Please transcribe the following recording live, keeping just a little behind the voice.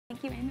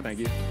Thank you, Amos. Thank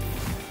you.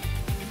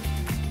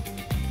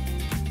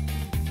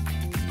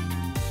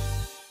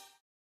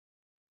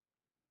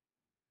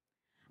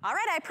 All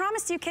right, I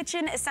promised you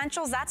kitchen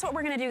essentials. That's what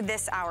we're gonna do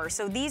this hour.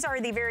 So these are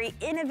the very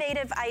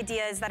innovative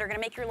ideas that are gonna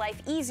make your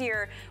life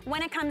easier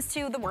when it comes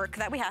to the work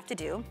that we have to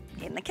do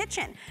in the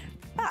kitchen.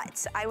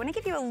 But I wanna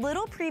give you a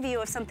little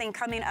preview of something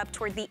coming up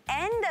toward the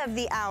end of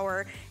the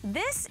hour.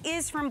 This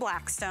is from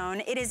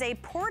Blackstone. It is a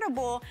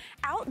portable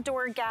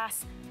outdoor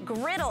gas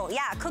griddle.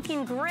 Yeah,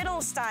 cooking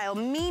griddle style,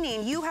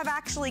 meaning you have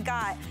actually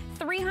got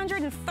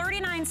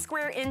 339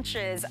 square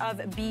inches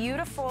of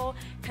beautiful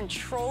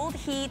controlled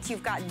heat.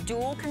 You've got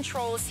dual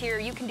controls here.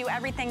 You can do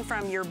everything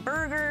from your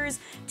burgers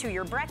to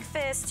your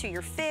breakfast to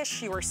your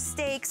fish, your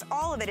steaks,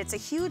 all of it. It's a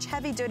huge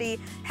heavy duty,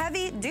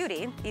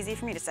 easy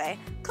for me to say,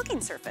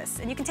 cooking surface.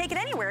 And you can take it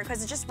anywhere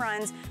because it just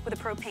runs with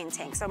a propane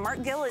tank. So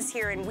Mark Gill is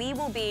here and we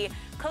will be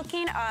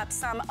cooking up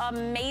some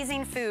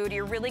amazing food.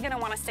 You're really gonna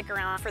wanna stick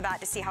around for that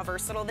to see how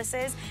versatile this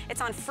is.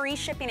 It's on free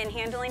shipping and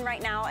handling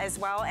right now as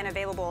well and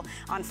available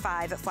on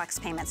 5 flex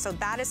payments. So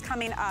that is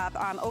coming up,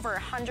 over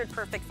 100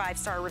 perfect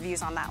 5-star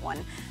reviews on that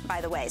one, by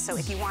the way. So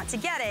if you want to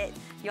get it,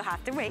 you'll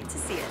have to wait to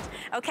see it.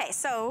 Okay,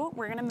 so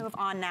we're gonna move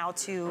on now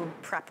to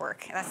prep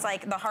work. That's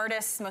like the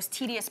hardest, most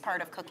tedious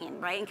part of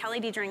cooking, right? And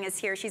Kelly Diedring is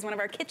here. She's one of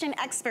our kitchen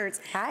experts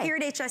here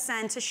at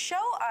HSN to show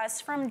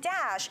us from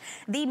Dash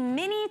the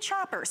mini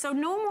chopper. So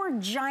no more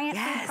giant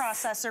food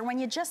processor when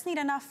you just need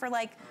enough for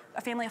like a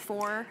family of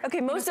 4.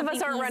 Okay, most of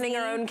us aren't running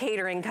our own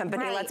catering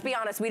company. Right. Let's be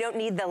honest, we don't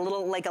need the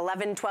little like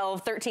 11,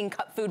 12, 13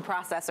 cup food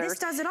processors. This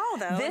does it all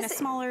though, in a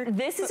smaller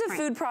This is a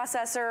footprint. food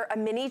processor, a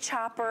mini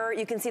chopper.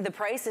 You can see the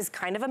price is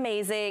kind of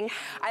amazing.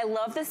 I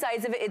love the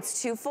size of it.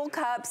 It's 2 full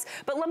cups,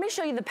 but let me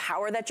show you the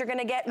power that you're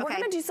gonna get. We're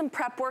gonna do some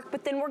prep work,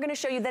 but then we're gonna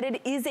show you that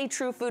it is a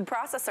true food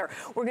processor.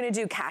 We're gonna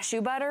do cashew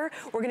butter.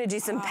 We're gonna do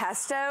some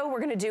pesto. We're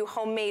gonna do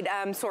homemade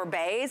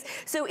sorbets.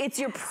 So it's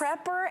your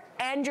prepper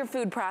and your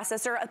food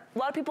processor. A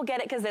lot of people get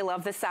it because they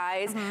love the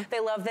size. They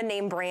love the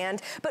name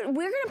brand, but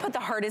we're gonna put the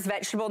hardest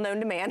vegetable known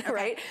to man,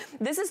 right?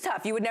 This is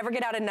tough. You would never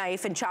get out a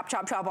knife and chop,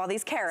 chop, chop all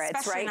these carrots,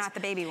 Especially right? not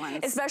the baby ones.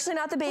 Especially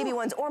not the baby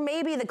ones. Or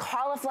maybe the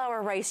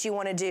cauliflower rice you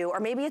wanna do,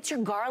 or maybe it's your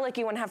garlic,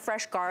 you wanna have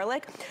fresh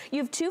garlic. You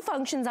have 2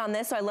 functions on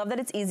this, so I love that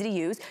it's easy to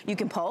use. You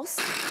can pulse,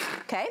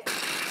 okay?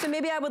 So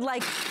maybe I would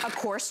like a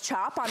coarse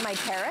chop on my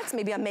carrots.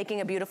 Maybe I'm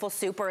making a beautiful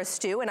soup or a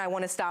stew and I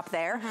wanna stop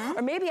there.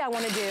 Or maybe I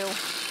wanna do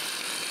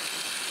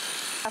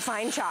a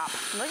fine chop.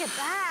 Look at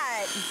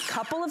that.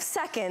 Couple of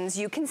seconds,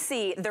 you can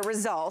see the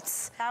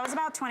results. That was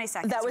about 20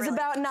 seconds. That was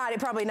about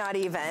probably not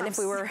even if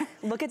we were,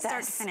 look at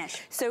that. Start to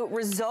finish. So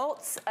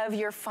results of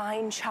your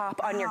fine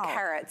chop on your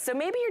carrots. So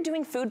maybe you're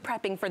doing food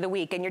prepping for the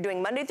week and you're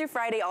doing Monday through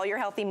Friday, all your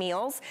healthy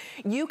meals.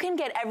 You can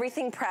get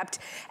everything prepped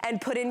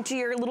and put into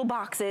your little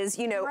boxes,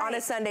 you know, on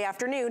a Sunday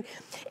afternoon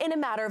in a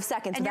matter of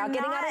seconds without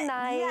getting out a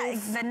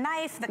knife. Yeah, the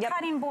knife, the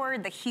cutting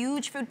board, the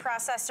huge food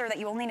processor that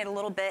you only need a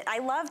little bit. I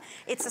love,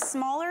 it's a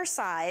smaller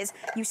size.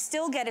 You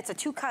still get, it's a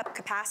 2-cup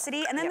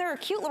capacity. And then there are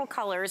cute little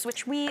colors,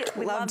 which we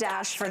love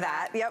Dash for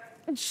that.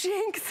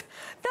 Jinx,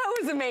 that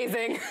was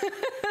amazing.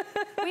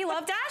 We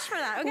love Dash for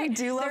that. Okay. We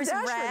do love There's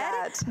Dash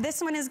red. for that.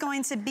 This one is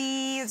going to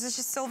be, is this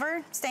just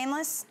silver,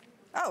 stainless?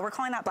 Oh, we're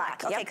calling that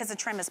black. Okay, Yep. because the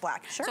trim is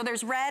black. Sure. So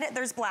there's red,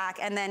 there's black,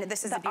 and then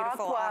this is the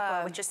beautiful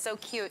aqua, which is so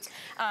cute.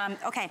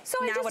 Okay, so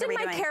now I just what are did we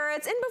my doing?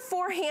 carrots, and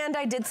beforehand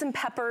I did some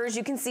peppers.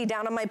 You can see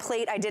down on my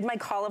plate I did my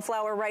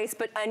cauliflower rice,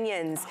 but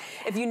onions.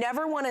 If you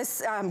never want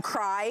to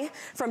cry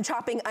from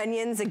chopping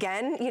onions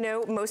again, you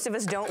know, most of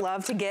us don't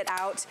love to get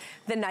out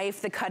the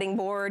knife, the cutting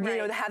board, you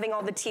know, having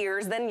all the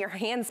tears, then your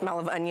hands smell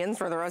of onions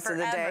for the rest of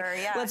the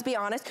day. Yeah. Let's be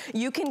honest.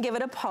 You can give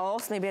it a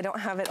pulse. Maybe I don't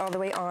have it all the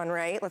way on,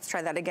 right? Let's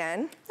try that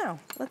again. Oh,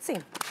 let's see.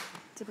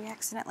 Did we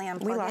accidentally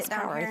unplug We lost it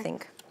down power, here? I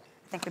think.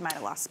 I think we might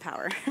have lost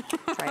power.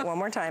 Try it one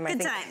more time, I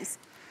think. Good times.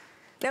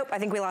 Nope, I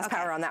think we lost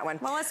power on that one.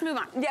 Well, let's move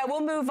on. Yeah,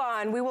 we'll move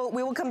on. We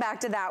will come back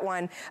to that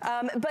one.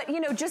 But you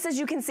know, just as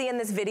you can see in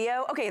this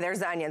video, okay, there's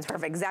the onions,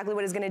 perfect. Exactly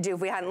what it's gonna do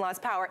if we hadn't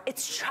lost power.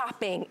 It's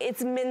chopping,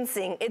 it's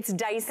mincing, it's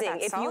dicing.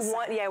 If you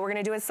want, yeah, we're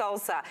gonna do a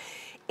salsa.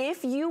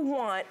 If you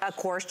want a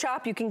coarse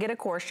chop, you can get a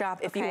coarse chop.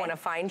 If you want a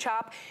fine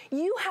chop,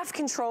 you have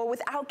control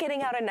without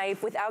getting out a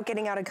knife, without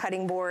getting out a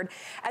cutting board.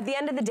 At the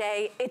end of the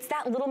day, it's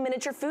that little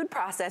miniature food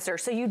processor,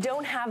 so you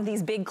don't have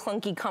these big,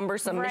 clunky,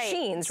 cumbersome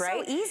machines,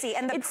 right? So easy,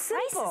 and the price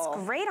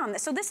is great on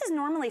this. So this is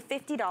normally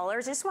 $50.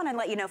 I just want to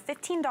let you know,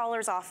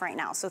 $15 off right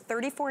now. So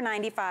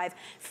 $34.95,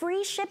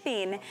 free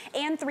shipping,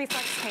 and 3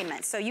 flex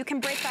payments. So you can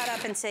break that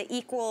up into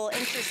equal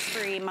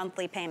interest-free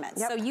monthly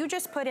payments. So you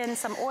just put in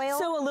some oil.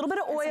 So a little bit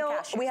of oil.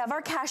 We have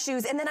our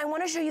cashews, and then I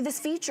want to show you this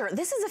feature.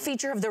 This is a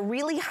feature of the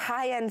really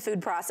high-end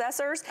food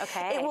processors.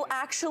 It will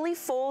actually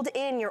fold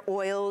in your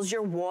oils,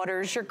 your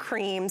waters, your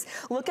creams.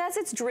 Look as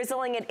it's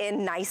drizzling it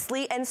in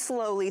nicely and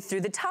slowly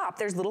through the top.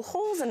 There's little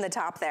holes in the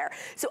top there.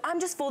 So I'm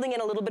just folding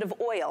in a little bit of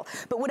oil.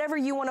 But whatever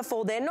you want to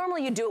fold in,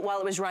 normally you do it while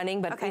it was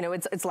running, but you know,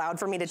 it's loud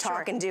for me to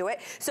talk and do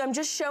it. So I'm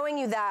just showing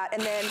you that,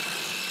 and then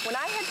when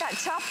I hit that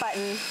chop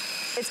button,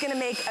 It's gonna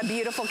make a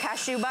beautiful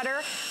cashew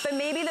butter, but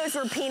maybe those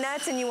were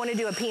peanuts and you wanna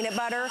do a peanut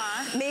butter.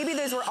 Maybe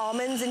those were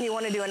almonds and you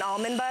wanna do an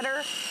almond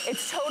butter.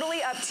 It's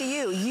totally up to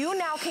you. You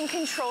now can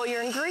control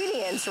your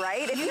ingredients,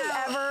 right? If you've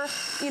ever,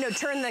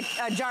 turned the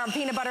jar of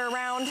peanut butter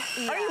around,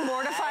 are you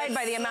mortified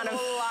by the amount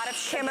of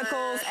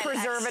chemicals,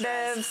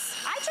 preservatives?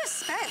 I just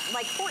spent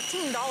like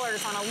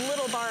 $14 on a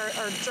little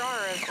jar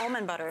of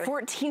almond butter.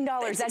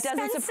 $14, that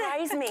doesn't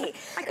surprise me.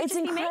 It's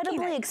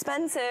incredibly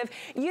expensive.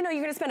 You're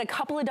gonna spend a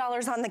couple of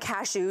dollars on the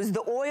cashews.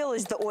 The oil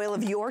is the oil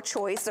of your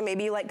choice, so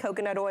maybe you like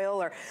coconut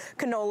oil or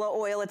canola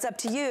oil, it's up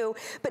to you.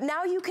 But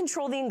now you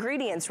control the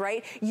ingredients,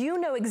 right? You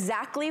know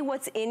exactly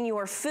what's in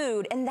your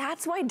food, and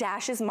that's why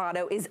Dash's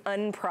motto is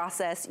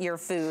unprocess your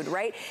food,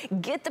 right?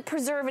 Get the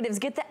preservatives,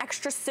 get the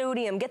extra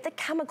sodium, get the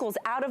chemicals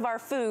out of our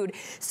food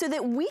so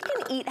that we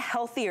can eat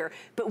healthier,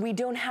 but we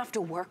don't have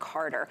to work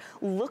harder.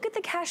 Look at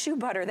the cashew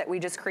butter that we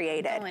just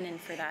created. Going in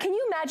for that. Can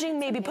you imagine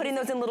maybe putting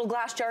those in little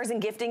glass jars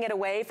and gifting it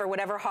away for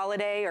whatever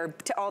holiday or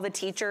to all the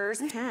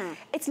teachers?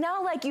 It's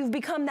now like you've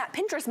become that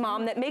Pinterest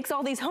mom that makes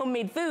all these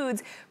homemade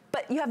foods,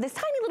 but you have this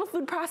tiny little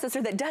food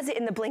processor that does it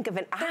in the blink of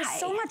an eye. There's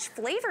so much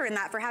flavor in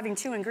that for having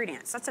 2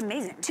 ingredients. That's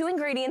amazing. 2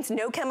 ingredients,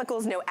 no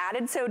chemicals, no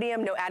added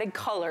sodium, no added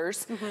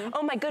colors.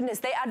 Oh my goodness,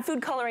 they add food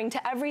coloring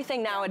to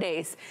everything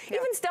nowadays.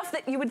 Even stuff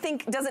that you would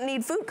think doesn't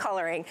need food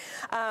coloring.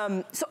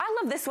 So I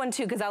love this one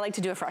too because I like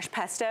to do a fresh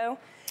pesto.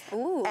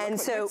 Ooh, and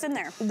so what's in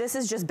there? This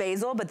is just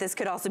basil, but this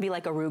could also be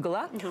like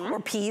arugula or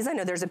peas. I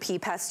know there's a pea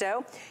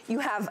pesto. You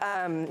have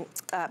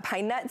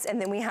pine nuts, and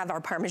then we have our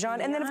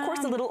Parmesan, and then of course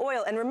a little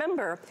oil. And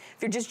remember,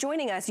 if you're just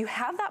joining us, you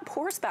have that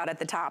pour spout at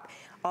the top.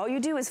 All you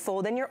do is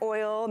fold in your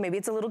oil, maybe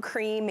it's a little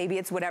cream, maybe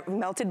it's whatever,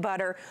 melted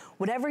butter,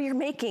 whatever you're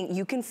making,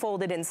 you can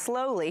fold it in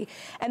slowly.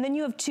 And then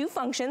you have 2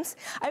 functions.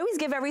 I always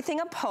give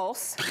everything a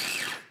pulse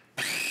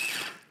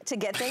to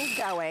get things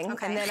going,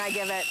 and then I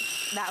give it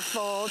that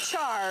full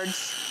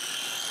charge.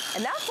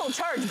 And that full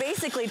charge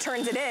basically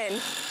turns it in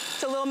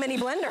to a little mini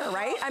blender,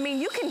 right? I mean,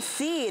 you can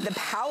see the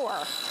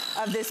power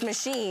of this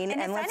machine,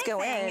 and let's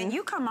go in.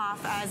 You come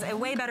off as a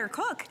way better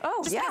cook.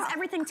 Just because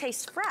everything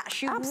tastes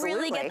fresh. You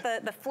really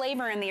get the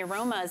flavor and the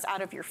aromas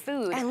out of your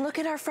food. And look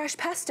at our fresh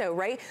pesto,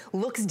 right?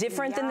 Looks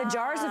different than the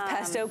jars of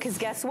pesto, because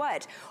guess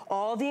what?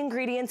 All the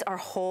ingredients are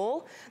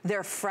whole,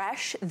 they're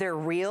fresh, they're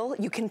real.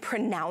 You can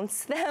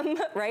pronounce them,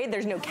 right?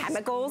 There's no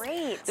chemicals.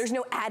 There's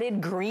no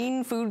added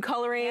green food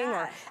coloring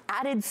or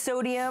added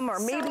sodium, or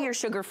maybe you're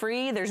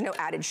sugar-free. There's no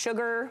added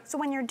sugar. So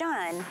when you're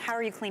done, how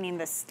are you cleaning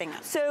this thing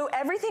up? So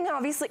everything,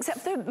 obviously,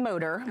 except the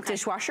motor,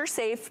 dishwasher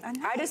safe.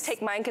 I just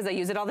take mine because I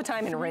use it all the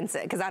time and rinse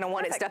it because I don't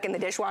want it stuck in the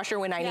dishwasher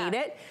when I need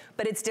it,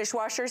 but it's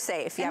dishwasher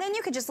safe. And then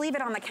you could just leave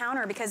it on the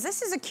counter because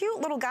this is a cute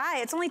little guy.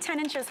 It's only 10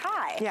 inches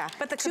high.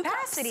 But the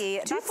capacity,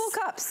 2 full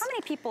cups. How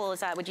many people is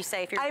that, would you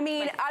say? If you're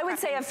I would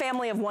say a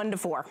family of 1 to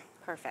 4.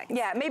 Perfect.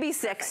 Yeah, maybe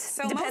 6.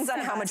 So depends on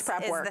how much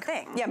prep work. The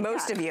thing. Yeah,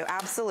 most of you,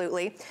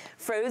 absolutely.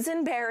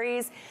 Frozen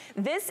berries.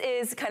 This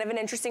is kind of an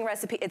interesting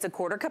recipe. It's a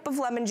 1/4 cup of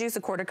lemon juice,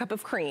 a 1/4 cup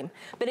of cream,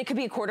 but it could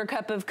be a 1/4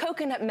 cup of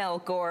coconut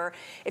milk, or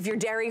if you're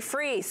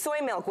dairy-free, soy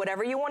milk,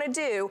 whatever you want to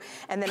do.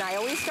 And then I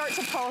always start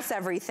to pulse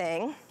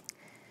everything.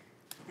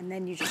 And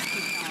then you just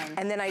keep going.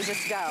 And then I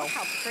just go. Look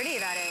how pretty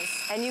that is.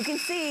 And you can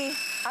see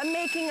I'm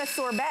making a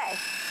sorbet,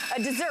 a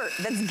dessert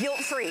that's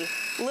guilt-free.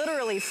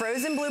 Literally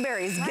frozen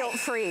blueberries,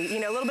 guilt-free. You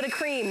know, a little bit of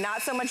cream,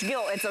 not so much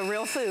guilt. It's a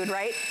real food,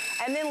 right?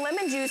 And then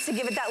lemon juice to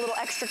give it that little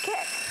extra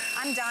kick.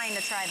 I'm dying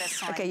to try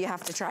this one. Okay, you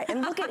have to try it.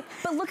 And look at,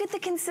 but look at the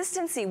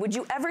consistency. Would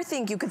you ever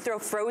think you could throw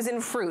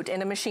frozen fruit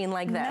in a machine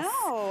like this?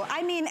 No,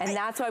 I mean. And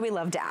that's why we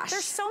love Dash.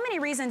 There's so many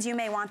reasons you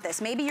may want this.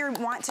 Maybe you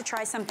want to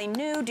try something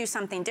new, do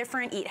something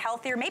different, eat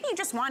healthier. Maybe you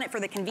just want it for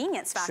the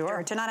convenience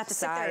factor, to not have to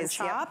sit there and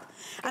chop.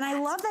 And I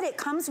love that it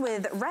comes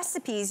with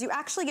recipes. You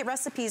actually get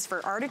recipes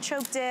for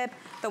artichoke dip,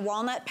 the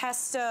walnut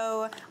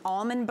pesto,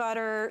 almond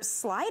butter,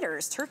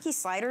 sliders, turkey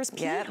sliders,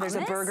 pea hummus. There's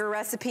a burger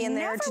recipe in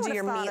there to do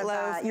your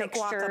meatloaf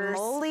mixtures. Your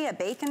guacamole, a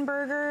bacon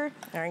burger.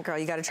 All right, girl,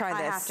 you got to try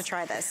this. I have to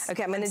try this.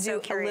 Okay, I'm going to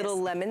do a little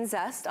lemon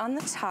zest on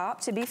the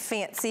top to be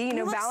fancy. You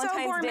know,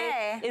 Valentine's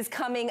Day is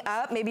coming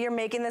up. Maybe you're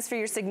making this for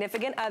your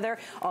significant other.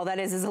 All that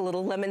is a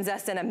little lemon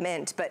zest and a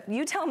mint. But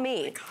you tell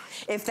me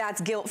if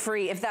that's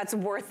guilt-free, if that's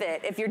worth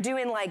it. If you're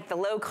doing like the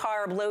low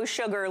carb, low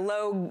sugar,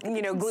 low,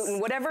 gluten,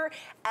 whatever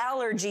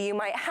allergy you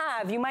might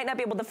have, you might not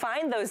be able to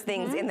find those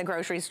things in the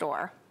grocery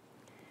store.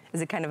 Is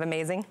it kind of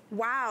amazing?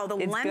 Wow, the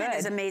lemon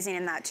is amazing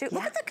in that too.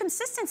 Look at the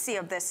consistency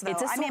of this though.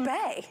 It's a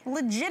sorbet.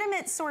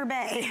 Legitimate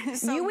sorbet.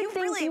 So you would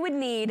think you would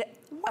need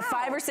a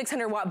 500 or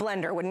 600 watt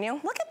blender, wouldn't you?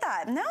 Look at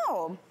that,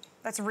 no.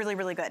 That's really,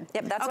 really good.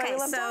 Yep, that's why we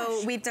love Dash.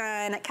 So we've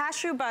done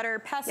cashew butter,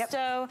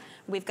 pesto,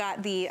 we've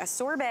got the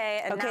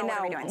sorbet, and now what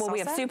are we doing? Well, we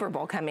have Super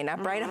Bowl coming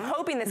up, right? I'm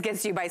hoping this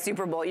gets to you by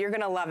Super Bowl. You're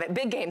gonna love it.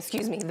 Big game,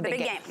 excuse me, the big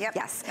game. Yep.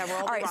 Yes. Yeah,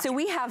 all right, so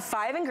we have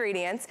 5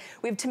 ingredients.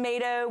 We have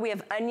tomato, we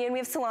have onion, we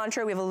have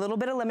cilantro, we have a little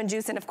bit of lemon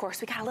juice, and of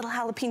course, we got a little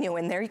jalapeno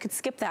in there. You could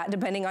skip that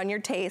depending on your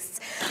tastes.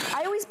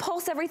 I always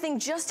pulse everything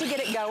just to get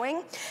it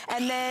going,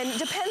 and then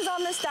depends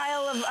on the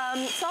style of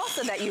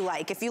salsa that you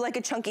like. If you like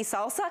a chunky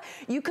salsa,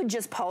 you could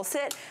just pulse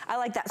it. I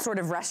like that sort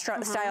of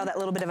restaurant style, that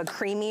little bit of a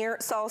creamier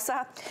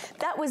salsa.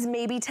 That was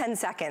maybe 10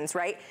 seconds,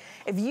 right?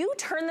 If you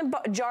turn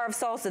the jar of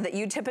salsa that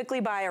you typically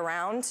buy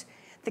around,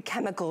 the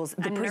chemicals,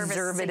 the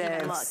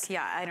preservatives. Look.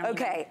 Yeah, I don't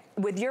Okay,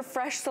 with your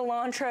fresh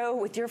cilantro,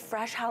 with your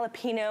fresh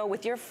jalapeno,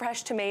 with your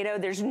fresh tomato,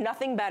 there's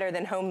nothing better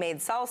than homemade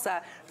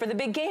salsa for the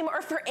big game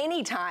or for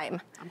any time.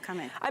 I'm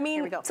coming. I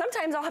mean,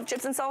 sometimes I'll have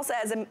chips and salsa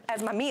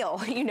as my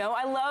meal, you know?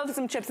 I love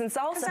some chips and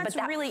salsa, but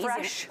that really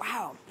fresh, easy.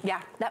 Wow.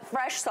 Yeah, that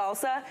fresh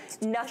salsa,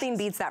 nothing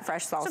beats that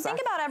fresh salsa. So think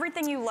about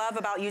everything you love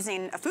about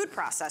using a food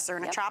processor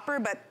and a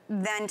chopper, but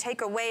then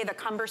take away the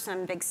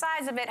cumbersome big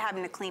size of it,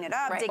 having to clean it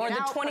up, dig or it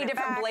out, the 20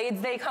 different blades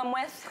they come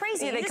with.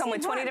 Crazy. Yeah, they come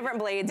with 20 different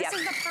blades. This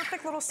is the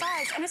perfect little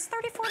size, and it's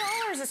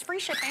 $34. It's free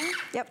shipping.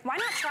 Yep. Why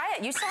not try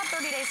it? You still have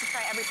 30 days to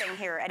try everything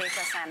here at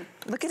HSN.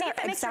 Look at See that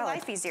if it makes your salad.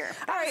 life easier.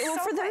 All right, well,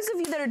 for those of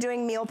you that are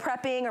doing meal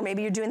prepping, or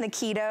maybe you're doing the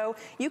keto,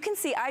 you can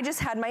see I just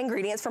had my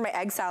ingredients for my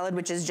egg salad,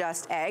 which is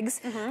just eggs,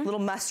 a little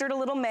mustard, a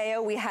little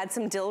mayo. We had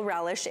some dill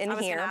relish in here. I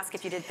was gonna ask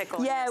if you did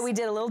pickle. Yeah, we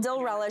did a little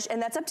dill relish,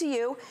 and that's up to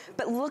you.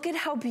 But look at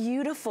how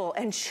beautiful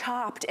and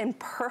chopped and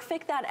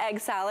perfect that egg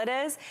salad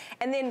is.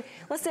 And then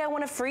let's say I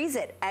want to freeze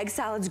it. Egg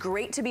salad's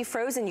great to be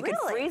frozen. You can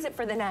freeze it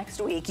for the next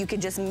week. You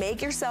could just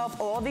make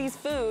yourself all these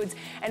foods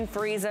and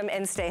freeze them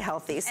and stay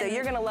healthy. So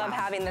you're gonna love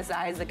having the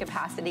size, the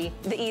capacity,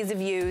 the ease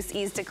of use,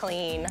 ease to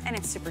clean. And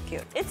it's super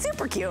cute. It's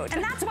super cute.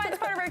 And that's why it's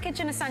part of our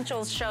Kitchen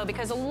Essentials show,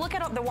 because look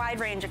at the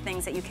wide range of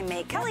things that you can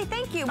make. Kelly,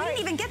 thank you. We didn't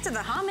even get to the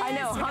hummus. I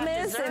know,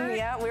 hummus, and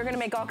yeah, we're gonna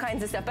make all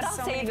kinds of stuff, but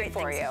I'll save it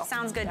for you.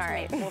 Sounds good to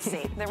me. We'll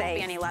see. There won't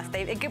be any left.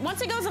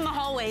 Once it goes in the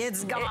hallway,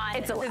 it's gone.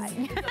 It's a lie. It's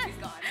always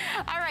gone.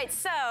 All right,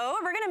 so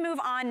we're gonna move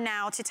on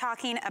now to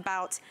talking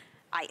about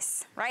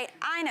ice, right?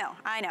 I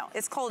know,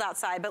 it's cold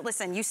outside, but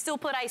listen, you still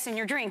put ice in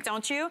your drink,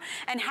 don't you?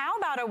 And how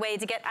about a way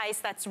to get ice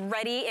that's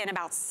ready in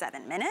about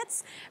 7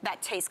 minutes,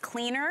 that tastes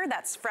cleaner,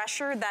 that's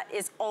fresher, that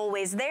is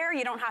always there.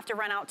 You don't have to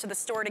run out to the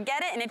store to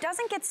get it, and it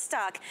doesn't get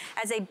stuck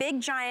as a big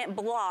giant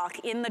block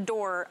in the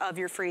door of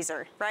your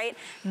freezer, right?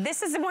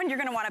 This is the one you're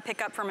gonna wanna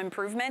pick up from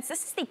Improvements.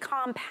 This is the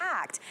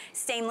compact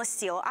stainless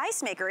steel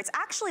ice maker. It's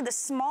actually the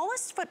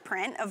smallest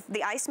footprint of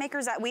the ice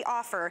makers that we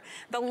offer,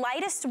 the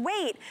lightest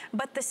weight,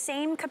 but the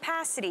same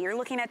capacity. You're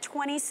looking at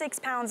 26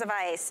 pounds of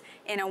ice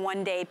in a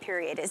 1-day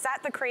period. Is that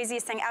the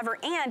craziest thing ever?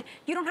 And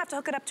you don't have to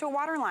hook it up to a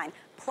water line.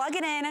 Plug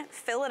it in,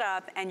 fill it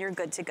up, and you're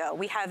good to go.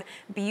 We have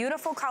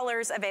beautiful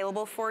colors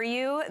available for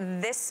you.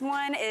 This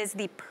one is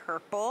the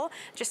purple.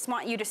 Just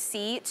want you to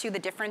see the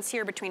difference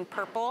here between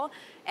purple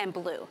and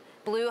blue.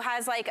 Blue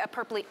has like a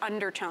purpley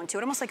undertone to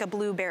it, almost like a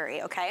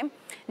blueberry, okay?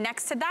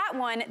 Next to that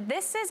one,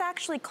 this is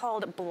actually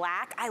called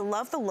black. I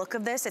love the look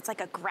of this. It's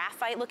like a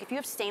graphite look. If you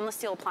have stainless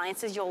steel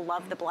appliances, you'll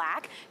love the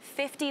black.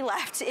 50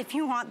 left if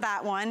you want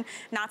that one,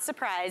 not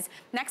surprised.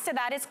 Next to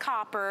that is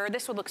copper.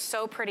 This would look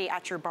so pretty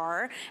at your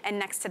bar. And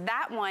next to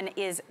that one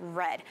is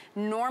red.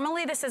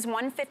 Normally this is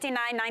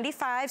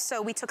 $159.95,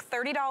 so we took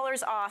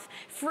 $30 off.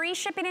 Free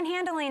shipping and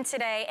handling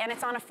today, and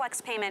it's on a flex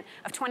payment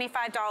of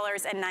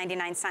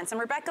 $25.99. And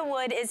Rebecca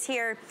Wood is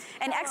here,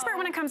 an expert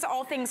when it comes to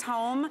all things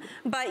home,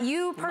 but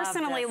you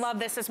personally love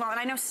this as well, and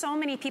I know so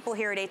many people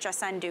here at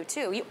HSN do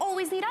too. You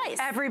always need ice.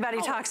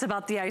 Everybody talks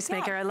about the ice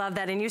maker. I love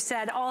that. And you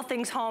said all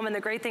things home, and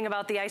the great thing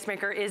about the ice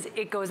maker is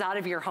it goes out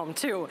of your home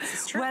too.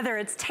 Whether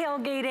it's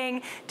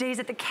tailgating, days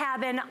at the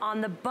cabin,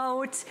 on the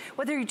boat,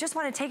 whether you just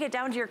want to take it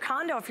down to your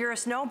condo if you're a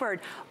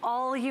snowbird,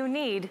 all you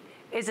need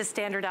is a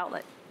standard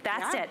outlet.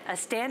 That's it, a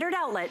standard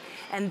outlet.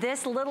 And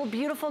this little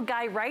beautiful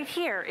guy right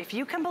here, if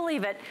you can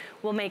believe it,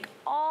 will make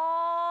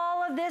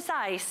all of this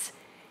ice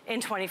in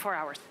 24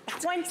 hours.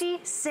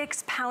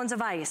 26 pounds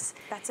of ice.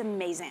 That's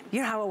amazing.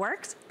 You know how it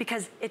works?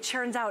 Because it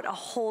churns out a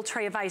whole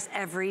tray of ice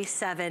every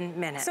 7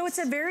 minutes. So it's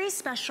a very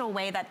special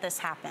way that this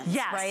happens,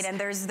 right? And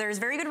there's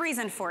very good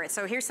reason for it.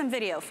 So here's some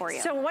video for you.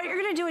 So what you're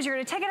gonna do is you're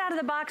gonna take it out of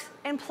the box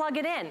and plug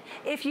it in.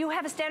 If you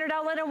have a standard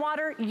outlet of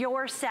water,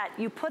 you're set.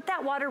 You put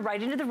that water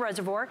right into the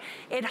reservoir.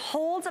 It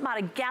holds about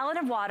a gallon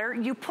of water.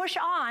 You push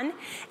on,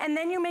 and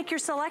then you make your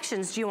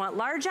selections. Do you want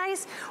large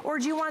ice, or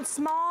do you want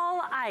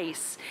small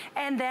ice?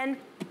 And then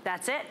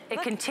that's it.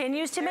 It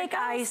continues to make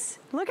ice.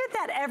 Look at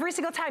that every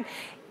single time.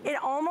 It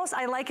almost,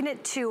 I liken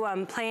it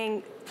to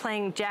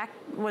playing Jack,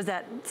 was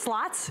that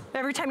slots?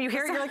 Every time you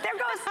hear it, you're like, there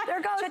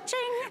it goes.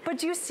 Cha-ching. But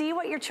do you see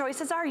what your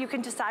choices are? You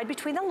can decide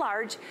between the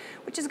large,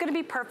 which is gonna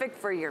be perfect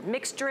for your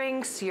mixed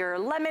drinks, your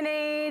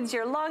lemonades,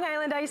 your Long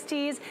Island iced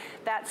teas.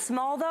 That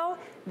small though,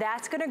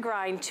 that's gonna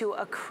grind to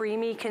a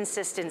creamy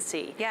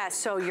consistency. Yes,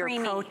 so your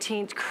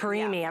protein,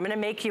 creamy. I'm gonna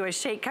make you a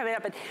shake coming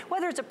up, but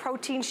whether it's a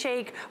protein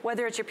shake,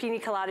 whether it's your pina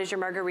coladas, your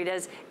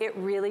margaritas, it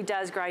really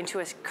does grind to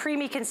a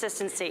creamy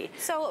consistency.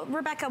 So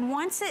Rebecca,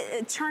 once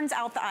it turns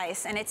out the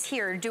ice and it's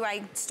here, do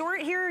I store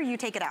it here or you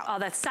take it out? Oh,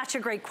 that's such a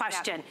great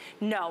question.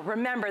 No,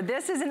 remember,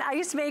 this is an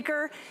ice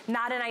maker,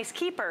 not an ice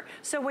keeper.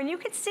 So when you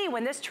can see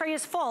when this tray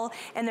is full,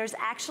 and there's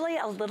actually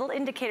a little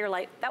indicator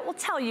light that will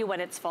tell you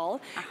when it's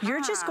full,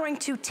 you're just going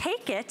to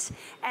take it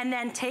and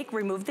then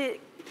remove the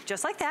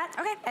just like that.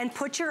 Okay. And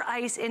put your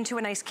ice into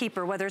an ice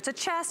keeper, whether it's a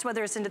chest,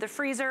 whether it's into the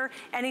freezer,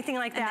 anything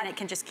like that. And then it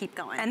can just keep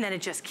going. And then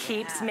it just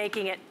keeps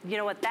making it, you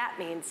know what that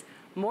means?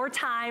 More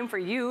time for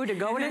you to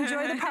go and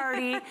enjoy the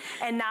party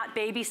and not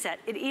babysit.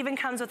 It even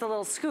comes with a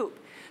little scoop.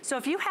 So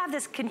if you have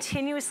this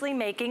continuously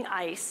making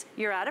ice,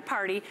 you're at a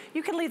party,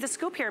 you can leave the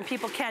scoop here and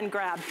people can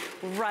grab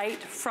right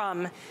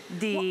from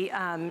the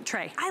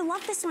tray. I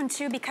love this one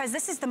too because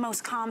this is the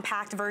most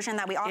compact version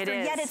that we offer,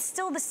 yet it's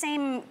still the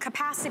same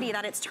capacity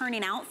that it's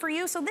turning out for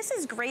you. So this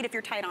is great if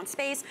you're tight on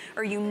space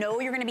or you know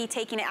you're gonna be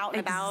taking it out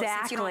and about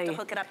since you don't have to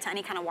hook it up to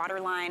any kind of water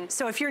line.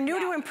 So if you're new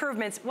to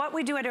Improvements, what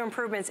we do at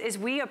Improvements is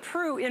we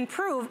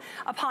improve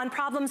upon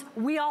problems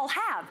we all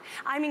have.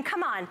 I mean,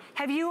 come on,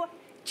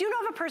 do you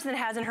know of a person that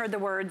hasn't heard the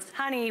words,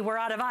 honey, we're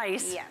out of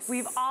ice? Yes.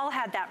 We've all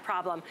had that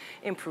problem.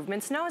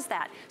 Improvements knows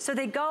that. So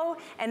they go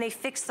and they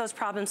fix those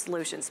problem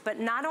solutions. But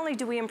not only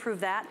do we improve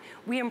that,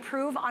 we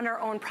improve on our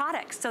own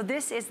products. So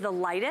this is the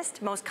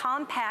lightest, most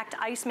compact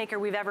ice maker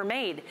we've ever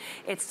made.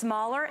 It's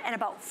smaller and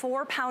about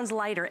 4 pounds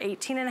lighter,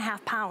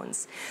 18.5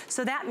 pounds.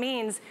 So that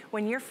means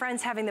when your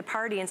friend's having the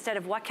party, instead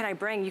of what can I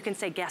bring, you can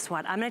say, guess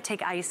what? I'm gonna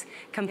take ice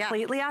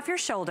completely off your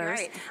shoulders.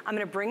 Right. I'm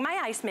gonna bring my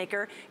ice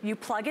maker, you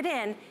plug it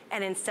in,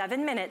 and in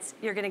 7 minutes,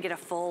 you're gonna get a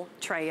full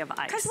tray of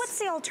ice. Because what's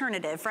the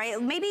alternative,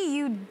 right? Maybe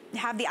you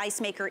have the ice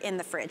maker in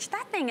the fridge.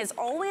 That thing is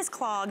always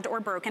clogged or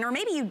broken, or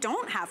maybe you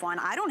don't have one.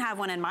 I don't have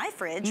one in my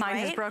fridge, Mine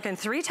is broken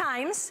 3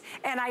 times,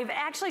 and I've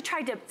actually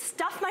tried to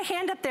stuff my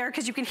hand up there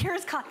because you can hear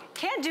it's clogged.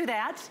 Can't do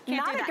that.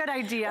 Not a good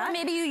idea. Or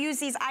maybe you use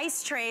these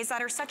ice trays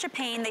that are such a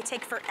pain, they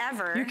take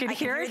forever. You can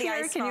hear it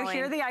here. Can you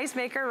hear the ice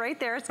maker right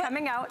there? It's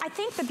coming out. I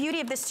think the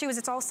beauty of this too is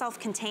it's all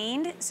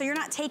self-contained, so you're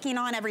not taking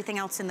on everything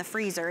else in the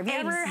freezer. Have you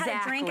ever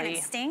had a drink and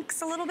it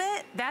stinks a little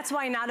bit? That's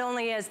why not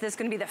only is this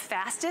gonna be the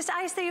fastest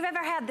ice that you've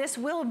ever had, this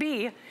will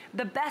be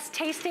the best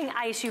tasting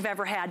ice you've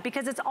ever had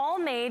because it's all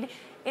made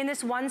in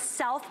this one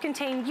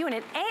self-contained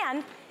unit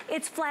and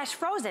it's flash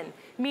frozen,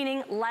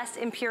 meaning less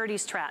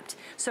impurities trapped.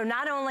 So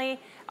not only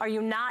are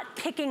you not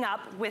picking up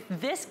with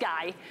this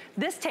guy,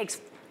 this takes,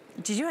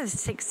 did you know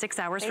this takes 6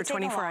 hours for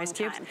 24 ice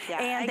cubes?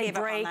 Yeah, and they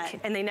break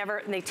and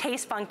they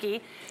taste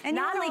funky. And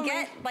you only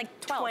get like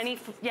 12.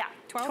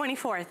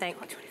 24 I think.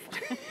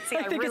 See,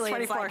 I think really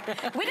it's 24.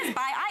 We just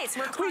buy ice.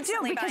 We're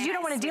constantly we do because you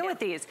don't want to deal with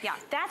these. Yeah.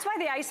 That's why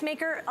the ice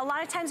maker, a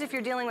lot of times if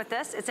you're dealing with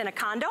this, it's in a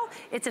condo,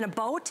 it's in a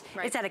boat,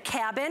 it's at a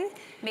cabin.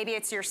 Maybe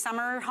it's your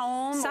summer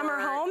home.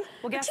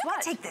 Well, guess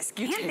what? You can take this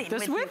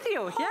camping with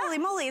you. Holy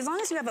moly, as long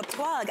as you have a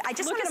plug. I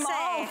just want to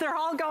say, they're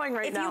all going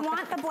right now. If you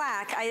want the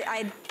black,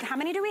 how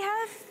many do we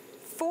have?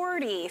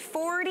 40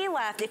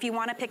 left if you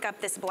want to pick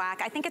up this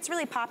black. I think it's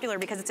really popular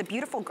because it's a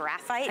beautiful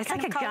graphite It's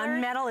kind like of a color.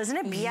 gunmetal, isn't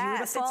it beautiful?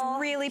 Yes, it's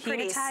really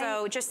pretty. Hematite.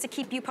 So just to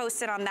keep you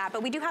posted on that.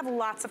 But we do have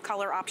lots of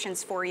color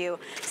options for you.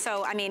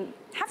 So, I mean,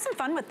 have some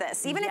fun with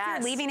this. Even if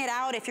you're leaving it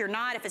out, if you're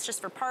not, if it's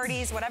just for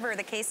parties, whatever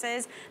the case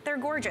is, they're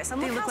gorgeous.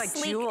 And look how like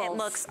sleek it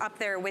looks up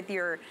there with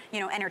your,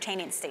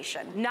 entertaining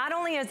station. Not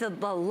only is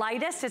it the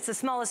lightest, it's the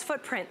smallest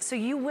footprint. So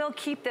you will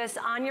keep this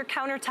on your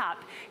countertop.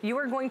 You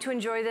are going to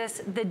enjoy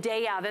this the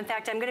day of. In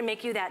fact, I'm gonna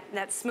make you that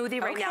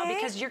smoothie right now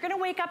because you're gonna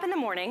wake up in the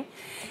morning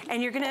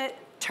and you're gonna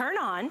turn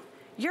on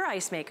your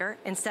ice maker.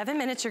 In 7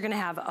 minutes, you're gonna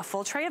have a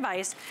full tray of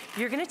ice.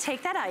 You're gonna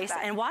take that ice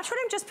and watch what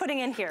I'm just putting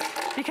in here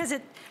because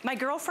my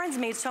girlfriends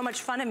made so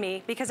much fun of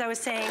me because I was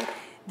saying,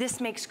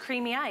 this makes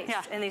creamy ice.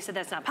 Yeah. And they said,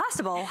 that's not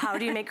possible. How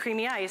do you make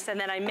creamy ice? And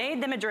then I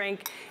made them a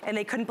drink and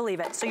they couldn't believe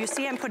it. So you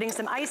see I'm putting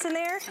some ice in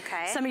there,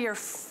 some of your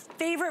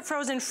favorite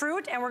frozen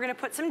fruit, and we're gonna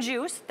put some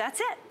juice. That's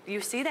it.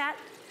 You see that?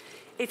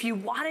 If you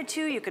wanted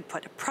to, you could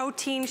put a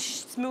protein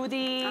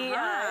smoothie,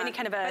 any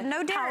kind of a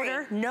no dairy.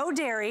 powder. No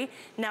dairy.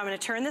 Now I'm gonna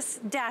turn this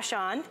dash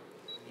on.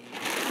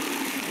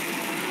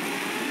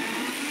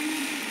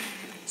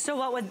 So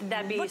what would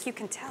that be? Look, you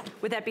can tell.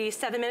 Would that be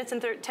 7 minutes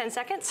and 10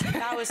 seconds?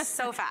 That was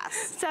so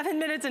fast. 7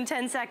 minutes and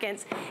 10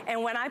 seconds.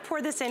 And when I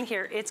pour this in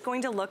here, it's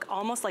going to look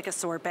almost like a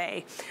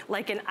sorbet,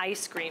 like an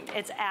ice cream.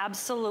 It's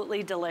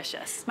absolutely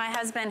delicious. My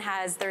husband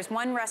there's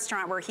one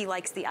restaurant where he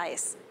likes the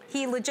ice.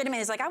 He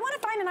legitimately is like, I want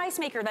to find an ice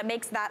maker that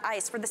makes that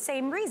ice for the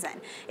same reason.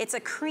 It's a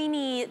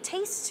creamy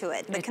taste to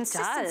it. The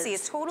consistency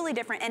is totally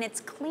different and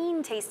it's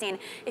clean tasting.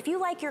 If you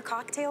like your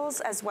cocktails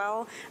as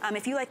well,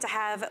 if you like to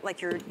have like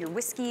your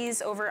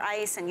whiskeys over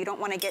ice and you don't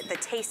want to get the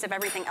taste of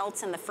everything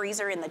else in the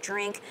freezer in the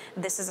drink,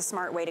 this is a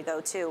smart way to go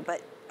too.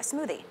 But a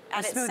smoothie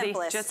at its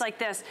simplest. Just like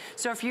this.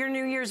 So if your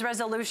New Year's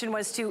resolution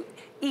was to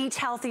eat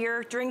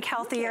healthier, drink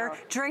healthier,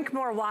 drink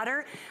more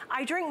water,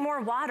 I drink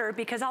more water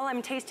because all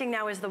I'm tasting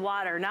now is the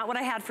water, not what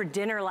I had for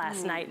dinner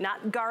last night,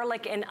 not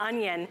garlic and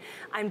onion.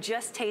 I'm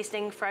just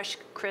tasting fresh,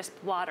 crisp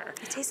water.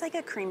 It tastes like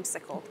a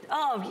creamsicle.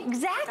 Oh,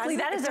 exactly.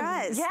 That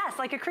is yes,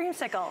 like a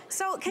creamsicle.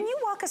 So can you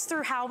walk us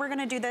through how we're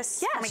gonna do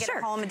this when we get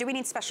home? Do we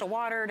need special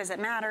water? Does it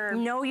matter?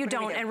 No, you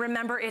don't. And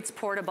remember, it's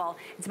portable.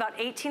 It's about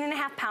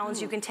 18.5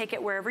 pounds. You can take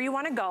it wherever you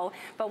want to go.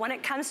 But when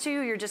it comes to you,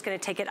 you're just going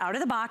to take it out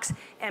of the box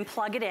and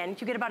plug it in.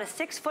 You get about a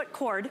 6-foot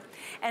cord.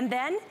 And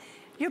then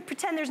you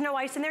pretend there's no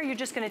ice in there. You're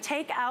just gonna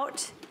take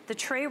out the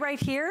tray right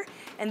here,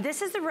 and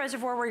this is the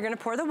reservoir where you're gonna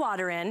pour the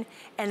water in,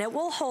 and it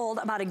will hold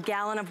about a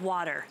gallon of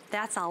water.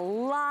 That's a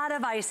lot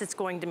of ice it's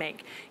going to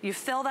make. You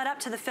fill that up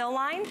to the fill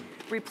line,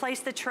 replace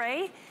the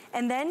tray,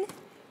 and then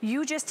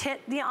you just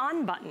hit the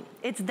on button.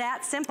 It's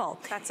that simple.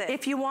 That's it.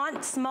 If you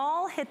want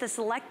small, hit the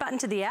select button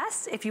to the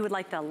S. If you would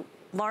like the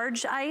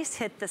large ice,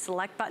 hit the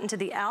select button to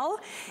the L.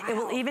 Wow. It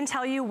will even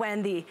tell you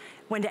when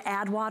to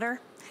add water.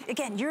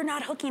 Again, you're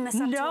not hooking this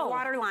up to a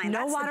water line.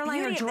 No water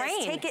line or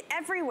drain. Take it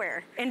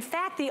everywhere. In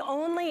fact,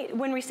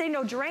 when we say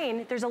no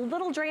drain, there's a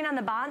little drain on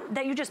the bottom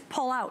that you just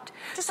pull out.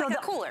 Just so like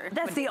a cooler.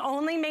 That's the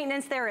only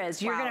maintenance there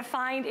is. You're gonna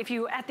find,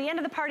 at the end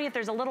of the party, if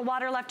there's a little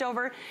water left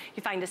over,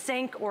 you find a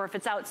sink, or if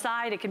it's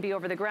outside, it can be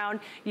over the ground.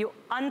 You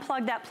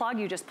unplug that plug,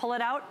 you just pull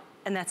it out,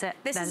 and that's it.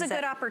 This is a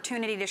good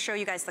opportunity to show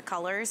you guys the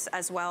colors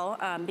as well,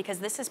 because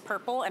this is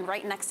purple and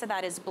right next to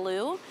that is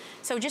blue.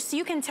 So just so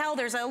you can tell,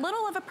 there's a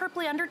little of a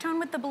purpley undertone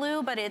with the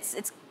blue, but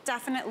it's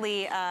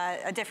definitely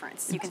a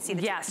difference. You can see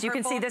the Yes, you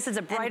can see this is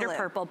a brighter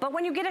purple. But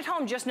when you get it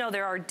home, just know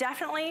there are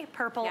definitely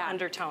purple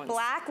undertones.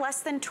 Black,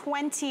 less than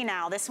 20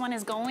 now. This one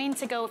is going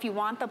to go, if you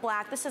want the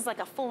black, this is like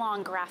a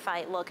full-on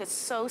graphite look. It's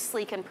so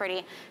sleek and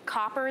pretty.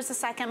 Copper is the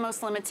second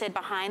most limited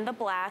behind the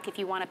black, if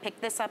you want to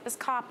pick this up as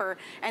copper.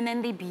 And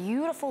then the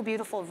beautiful,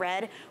 beautiful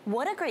red.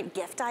 What a great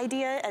gift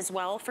idea as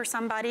well for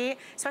somebody,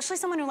 especially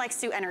someone who likes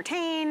to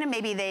entertain.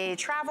 Maybe they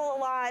travel a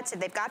lot,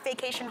 they've got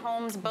vacation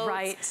homes, boats.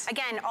 Right.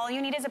 Again, all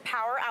you need is a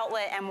power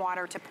outlet and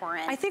water to pour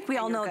in. I think we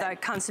all know the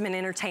consummate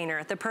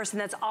entertainer, the person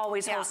that's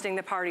always hosting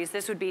the parties.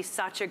 This would be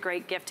such a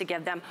great gift to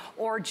give them,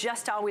 or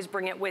just always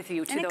bring it with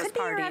you to those parties. And it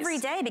could be your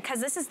everyday,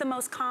 because this is the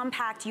most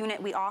compact unit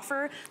we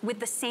offer with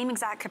the same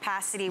exact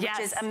capacity, which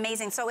is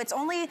amazing. So it's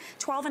only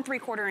 12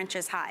 3/4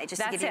 inches high,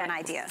 just to give you an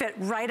idea. Fit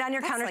right on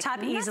your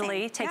countertop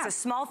easily. Takes a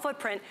small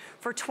footprint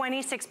for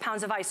 26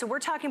 pounds of ice. So we're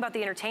talking about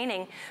the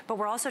entertaining, but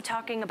we're also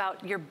talking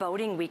about your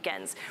boating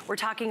weekends. We're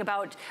talking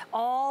about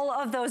all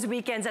of those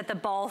weekends at the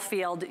ball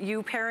field.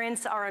 You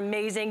parents are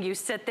amazing. You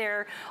sit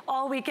there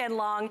all weekend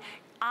long.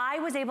 I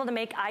was able to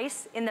make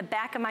ice in the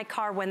back of my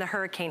car when the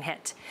hurricane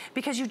hit,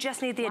 because you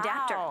just need the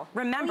adapter.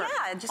 Remember,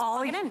 just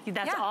plug it in.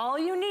 That's all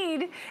you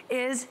need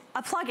is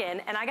a plug-in,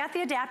 and I got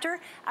the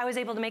adapter. I was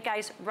able to make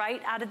ice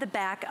right out of the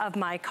back of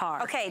my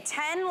car. Okay,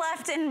 10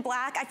 left in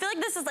black. I feel like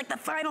this is like the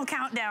final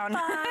countdown.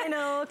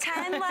 Final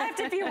 10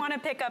 left if you want to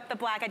pick up the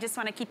black. I just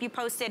want to keep you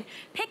posted.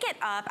 Pick it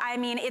up. I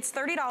mean, it's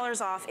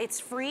 $30 off. It's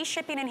free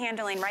shipping and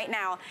handling right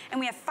now, and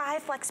we have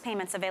 5 flex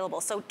payments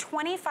available. So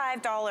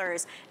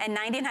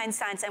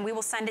 $25.99, and we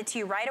will send it to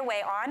you right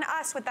away on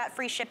us with that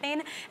free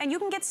shipping, and you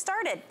can get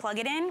started. Plug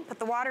it in, put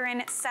the water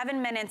in, 7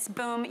 minutes,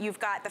 boom, you've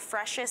got the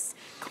freshest,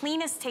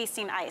 cleanest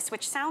tasting ice,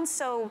 which sounds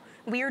so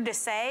weird to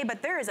say,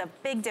 but there is a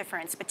big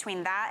difference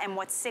between that and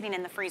what's sitting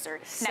in the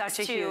freezer next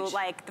to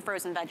like the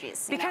frozen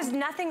veggies. Because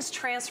nothing's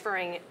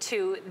transferring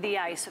to the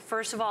ice.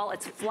 First of all,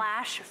 it's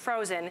flash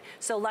frozen,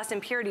 so less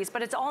impurities,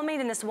 but it's all made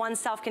in this one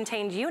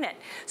self-contained unit.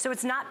 So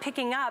it's not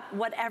picking up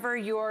whatever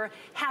you're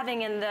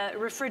having in the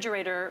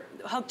refrigerator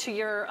hooked to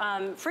your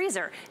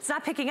freezer. It's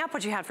not picking up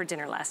what you had for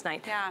dinner last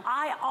night.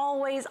 I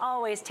always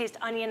taste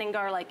onion and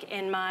garlic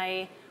in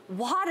my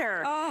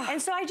water. And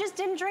so I just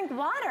didn't drink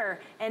water.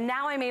 And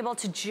now I'm able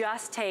to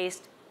just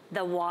taste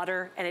the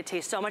water, and it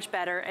tastes so much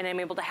better, and I'm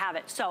able to have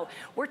it. So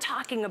we're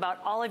talking about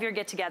all of your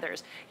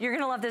get-togethers. You're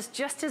gonna love this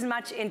just as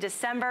much in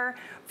December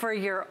for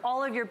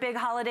all of your big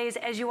holidays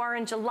as you are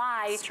in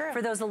July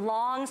for those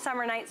long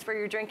summer nights where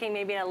you're drinking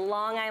maybe a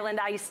Long Island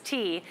iced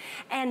tea,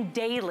 and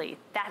daily,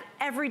 that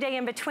every day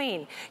in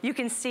between. You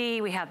can see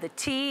we have the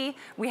tea,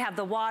 we have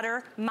the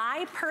water.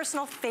 My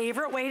personal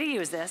favorite way to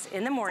use this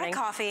in the morning. Is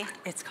that coffee?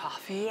 It's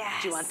coffee.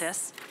 Yes. Do you want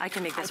this? I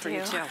can make this for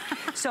you too.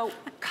 So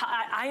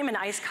I am an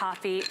iced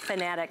coffee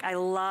fanatic. I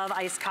love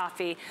iced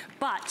coffee,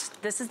 but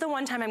this is the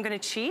one time I'm gonna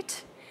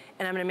cheat,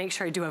 and I'm gonna make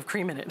sure I do have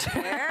cream in it.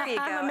 There you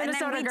go. I'm a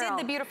Minnesota and then we girl.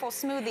 did the beautiful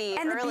smoothie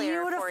and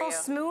earlier the beautiful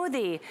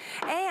smoothie.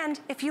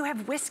 And if you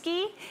have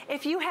whiskey,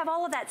 if you have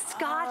all of that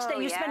scotch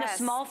that you spend a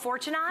small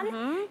fortune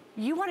on,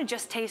 you wanna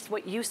just taste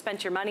what you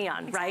spent your money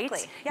on, right?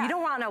 You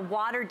don't want a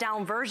watered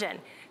down version.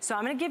 So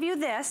I'm gonna give you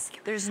this.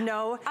 There's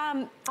no...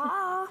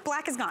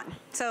 black is gone.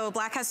 So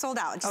black has sold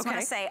out. Just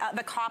wanna say,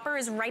 the copper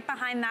is right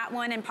behind that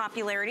one in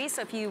popularity.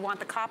 So if you want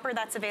the copper,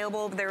 that's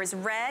available. There is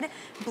red,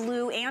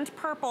 blue, and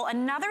purple.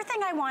 Another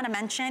thing I wanna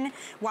mention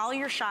while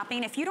you're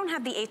shopping, if you don't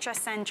have the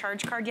HSN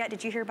charge card yet,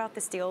 did you hear about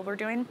this deal we're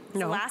doing?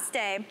 No. Last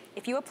day,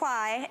 if you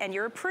apply and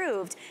you're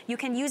approved, you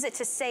can use it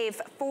to save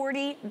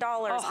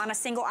 $40 on a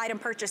single item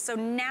purchase. So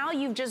now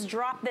you've just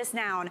dropped this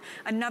down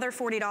another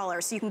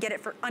 $40. So you can get it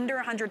for under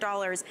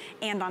 $100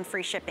 and on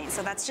free shipping.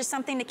 So that's just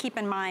something to keep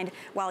in mind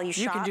while you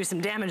shop. You can do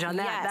some damage on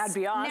that. That'd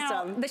be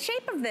awesome. Now, the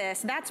shape of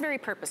this, that's very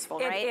purposeful,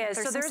 right? It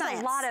is. So there's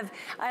a lot of,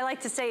 I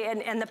like to say,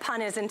 and the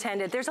pun is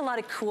intended, there's a lot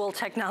of cool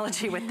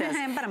technology with this.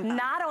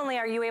 Not only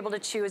are you able able to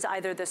choose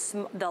either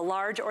the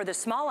large or the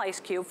small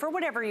ice cube for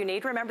whatever you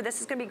need. Remember, this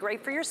is gonna be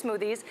great for your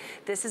smoothies.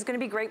 This is gonna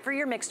be great for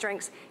your mixed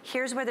drinks.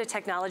 Here's where the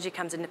technology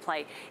comes into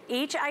play.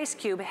 Each ice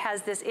cube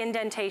has this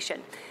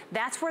indentation.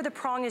 That's where the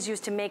prong is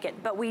used to make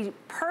it, but we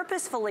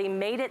purposefully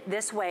made it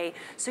this way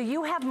so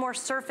you have more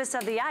surface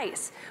of the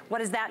ice. What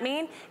does that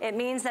mean? It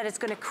means that it's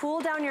gonna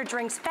cool down your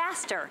drinks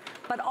faster,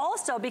 but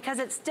also because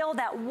it's still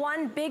that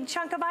one big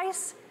chunk of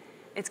ice,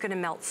 it's gonna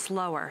melt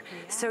slower.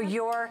 Yeah. So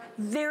your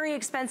very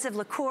expensive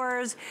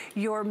liqueurs,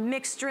 your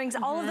mixed drinks,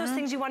 all of those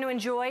things you want to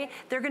enjoy,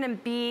 they're gonna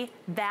be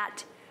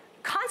that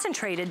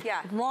concentrated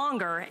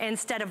longer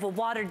instead of a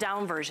watered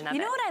down version of it.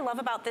 You know what I love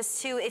about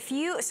this too?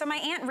 So my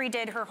aunt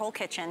redid her whole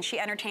kitchen. She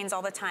entertains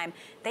all the time.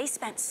 They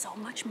spent so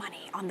much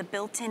money on the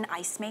built-in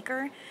ice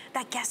maker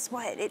that guess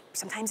what?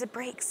 Sometimes it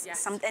breaks.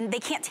 Yes. And they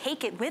can't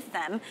take it with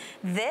them.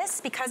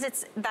 This, because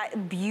it's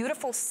that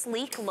beautiful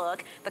sleek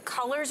look, the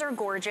colors are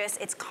gorgeous,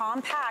 it's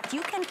compact.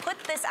 You can put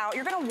this out.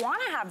 You're gonna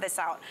wanna have this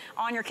out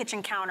on your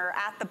kitchen counter,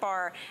 at the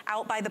bar,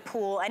 out by the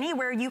pool,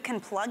 anywhere you can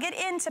plug it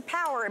into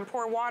power and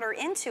pour water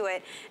into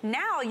it.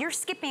 Now you're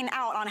skipping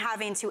out on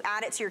having to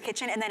add it to your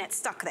kitchen and then it's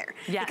stuck there.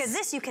 Yes. Because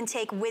this you can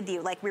take with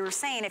you. Like we were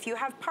saying, if you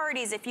have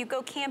parties, if you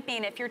go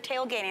camping, if you're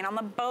tailgating on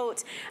the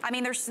boat, I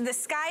mean, the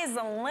sky is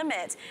the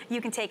limit.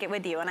 You can take it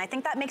with you. And I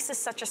think that makes this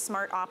such a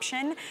smart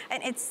option.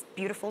 And it's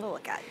beautiful to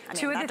look at. I mean,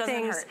 two of the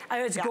things,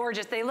 it's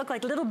gorgeous. They look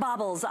like little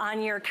bubbles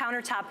on your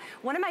countertop.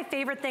 One of my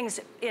favorite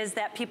things is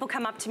that people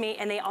come up to me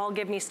and they all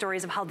give me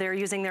stories of how they're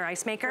using their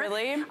ice maker.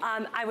 Really?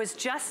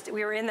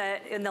 We were in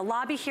the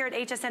lobby here at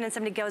HSN and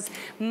somebody goes,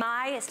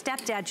 my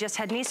stepdad just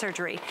had knee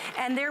surgery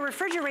and their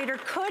refrigerator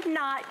could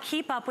not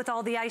keep up with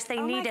all the ice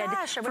they needed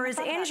for his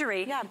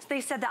injury. Yeah. So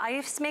they said the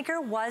ice maker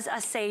was a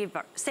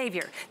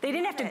savior. They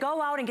didn't have to go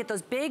out and get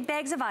those big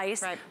bags of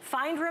ice,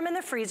 find room in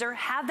the freezer,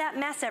 have that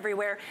mess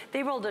everywhere.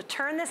 They were able to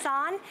turn this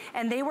on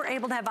and they were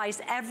able to have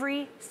ice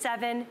every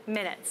 7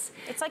 minutes.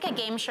 It's like a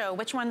game show.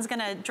 Which one's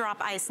gonna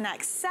drop ice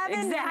next? 7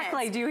 minutes.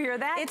 Exactly, do you hear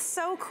that? It's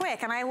so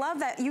quick and I love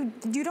that you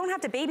don't have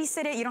to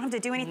babysit it, you don't have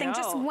to do anything. No.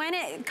 Just when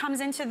it comes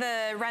into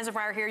the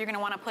reservoir here, you're gonna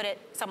wanna put it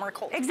somewhere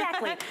cold.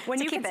 Exactly.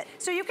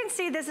 So you can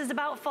see this is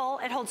about full.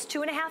 It holds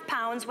 2.5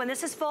 pounds. When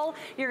this is full,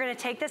 you're gonna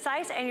take this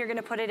ice and you're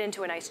gonna put it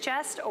into an ice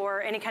chest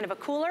or any kind of a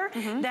cooler,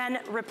 then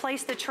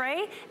replace the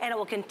tray and it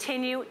will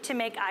continue to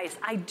make ice.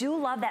 I do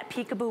love that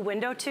peekaboo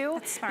window too,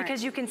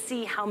 because you can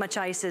see how much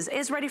ice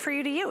is ready for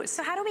you to use.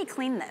 So how do we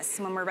clean this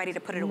when we're ready to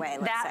put it away,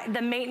 let's say?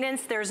 The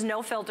maintenance, there's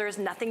no filters,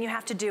 nothing you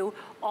have to do.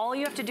 All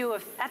you have to do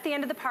at the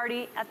end of the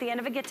party, at the end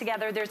of a get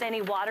together, there's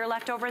any water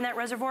left over in that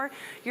reservoir,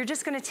 you're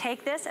just gonna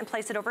take this and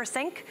place it over a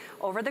sink,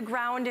 over the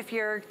ground if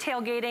you're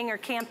tailgating or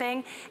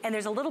camping, and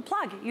there's a little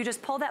plug. You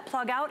just pull that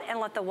plug out and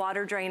let the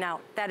water drain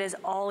out. That is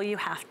all you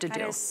have to do.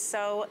 That is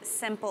so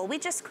simple. We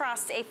just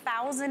crossed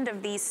 1,000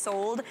 of these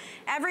sold.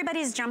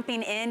 Everybody's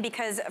jumping in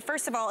because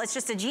first of all, it's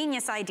just a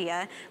genius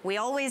idea. We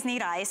always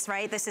need ice,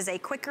 right? This is a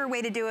quicker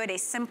way to do it, a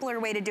simpler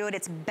way to do it.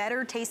 It's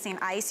better tasting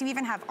ice. You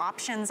even have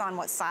options on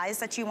what size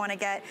that you want to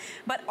get,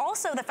 but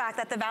also the fact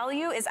that the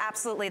value is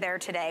absolutely there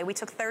today. We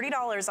took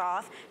 $30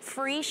 off,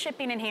 free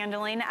shipping and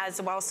handling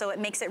as well, so it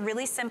makes it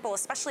really simple,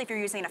 especially if you're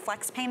using a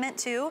flex payment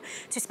too,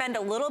 to spend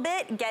a little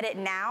bit, get it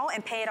now,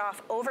 and pay it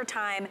off over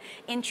time,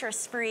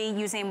 interest-free,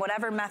 using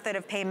whatever method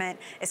of payment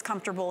is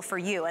comfortable for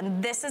you.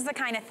 And this is the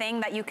kind of thing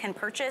that you can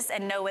purchase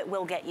and know it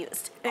will get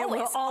used.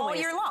 Always, all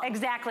year long.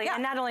 Exactly,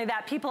 and not only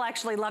that, people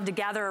actually love to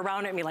gather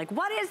around it and be like,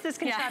 what is this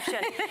contraption?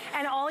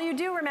 And all you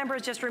do, remember,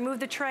 is just remove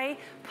the tray,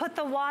 put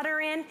the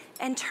water in,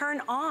 and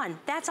turn on.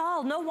 That's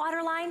all, no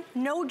water line,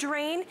 no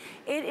drain.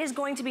 It is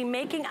going to be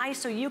making ice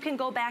so you can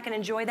go back and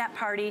enjoy that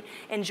party,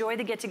 enjoy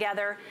the get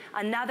together.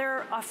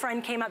 Another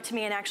friend came up to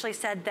me and actually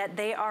said that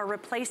they are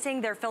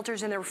replacing their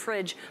filters in their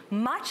fridge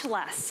much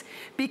less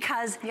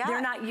because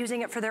they're not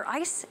using it for their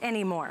ice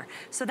anymore.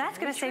 So that's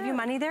gonna save you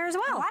money there as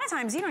well. A lot of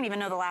times you don't even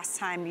know the last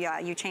time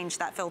you changed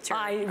that filter.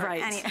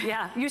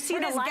 You see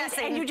the lights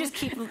and you just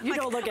keep, you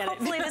don't look at it.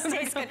 Hopefully this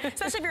tastes good.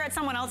 Especially if you're at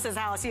someone else's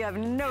house, you have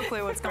no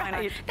clue what's going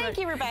on. Thank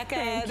you,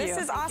 Rebecca. This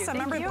is awesome.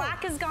 Remember,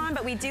 black is gone,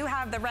 but we do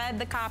have the red,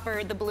 the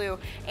copper, the blue,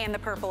 and the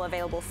purple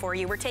available for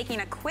you. We're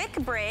taking a quick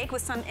break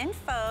with some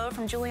info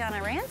from Juliana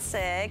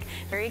Rancic.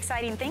 Very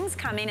exciting things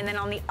coming. And then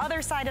on the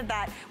other side of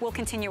that, we'll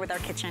continue with our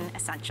kitchen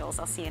essentials.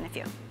 I'll see you in a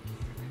few.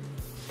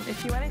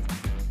 If you want it.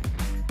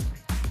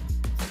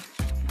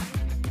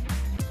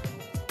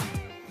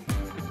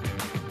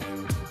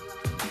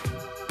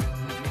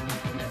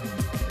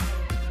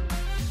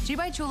 G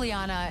by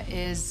Juliana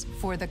is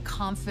for the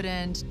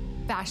confident,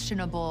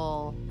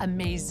 fashionable,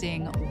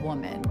 amazing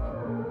woman.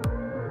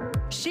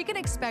 She can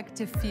expect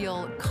to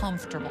feel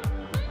comfortable.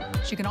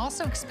 She can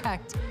also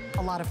expect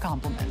a lot of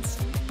compliments.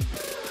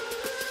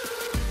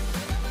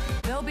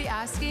 They'll be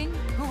asking,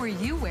 who are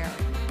you wearing?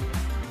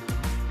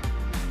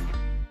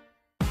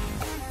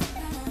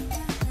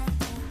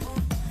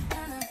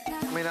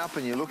 Coming up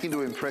and you're looking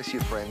to impress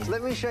your friends,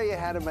 let me show you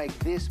how to make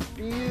this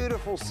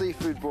beautiful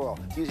seafood broil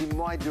using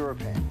my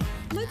DuraPan.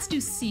 Let's do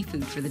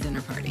seafood for the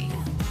dinner party.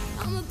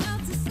 I'm about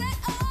to set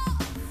off.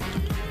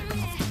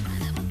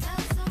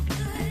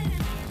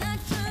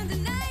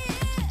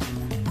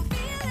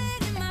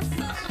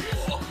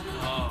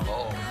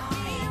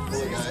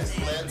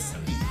 Let's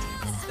eat.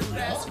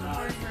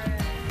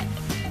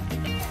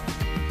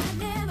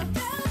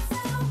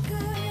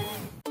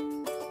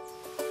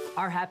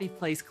 Our Happy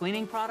Place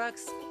cleaning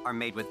products are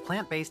made with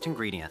plant-based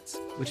ingredients,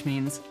 which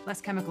means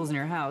less chemicals in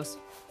your house,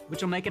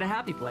 which will make it a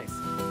happy place.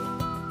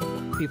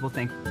 People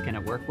think, can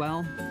it work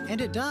well? And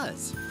it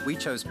does. We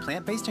chose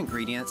plant-based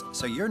ingredients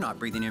so you're not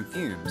breathing in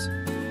fumes.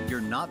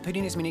 You're not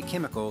putting as many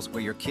chemicals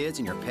where your kids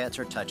and your pets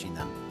are touching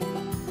them.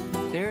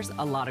 There's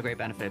a lot of great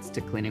benefits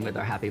to cleaning with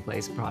our Happy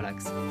Place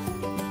products.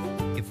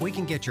 If we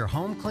can get your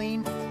home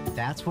clean,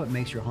 that's what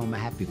makes your home a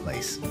happy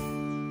place.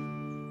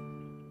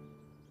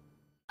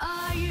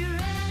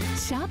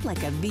 Shop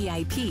like a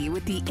VIP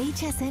with the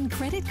HSN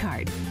credit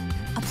card.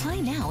 Apply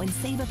now and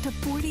save up to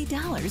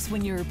 $40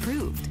 when you're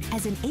approved.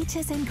 As an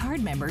HSN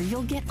card member,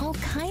 you'll get all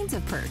kinds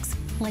of perks,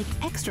 like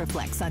extra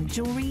flex on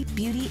jewelry,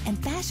 beauty,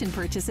 and fashion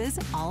purchases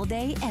all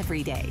day,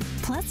 every day.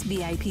 Plus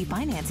VIP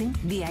financing,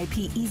 VIP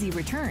easy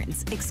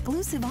returns,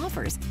 exclusive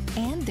offers,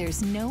 and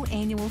there's no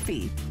annual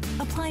fee.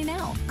 Apply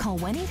now. Call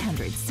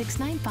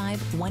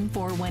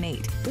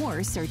 1-800-695-1418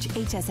 or search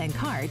HSN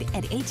card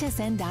at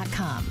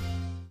hsn.com.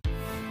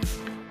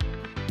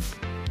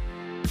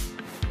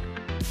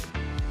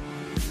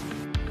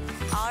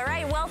 All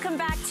right, welcome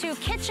back to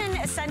Kitchen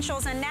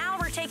Essentials, and now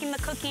we're taking the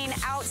cooking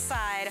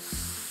outside.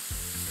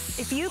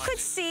 If you could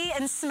see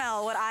and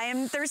smell what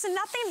there's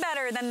nothing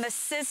better than the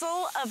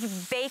sizzle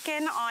of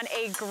bacon on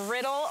a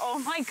griddle. Oh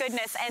my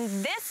goodness. And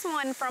this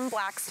one from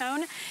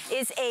Blackstone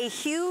is a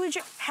huge,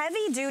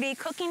 heavy-duty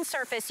cooking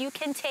surface you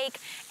can take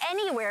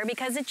anywhere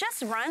because it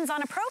just runs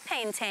on a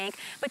propane tank,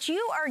 but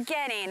you are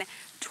getting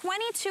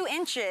 22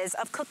 inches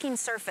of cooking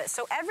surface.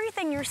 So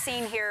everything you're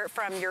seeing here,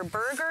 from your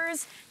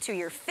burgers to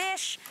your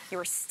fish,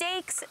 your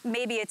steaks,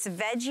 maybe it's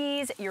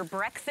veggies, your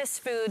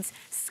breakfast foods,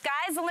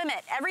 sky's the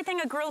limit. Everything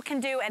a grill can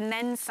do and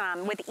then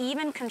some with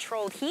even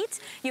controlled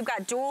heat. You've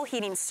got dual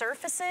heating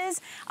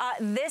surfaces.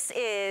 This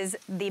is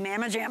the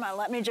Mama Jamma.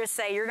 Let me just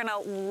say, you're gonna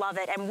love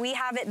it. And we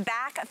have it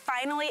back.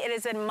 Finally, it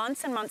has been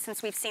months and months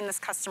since we've seen this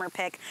customer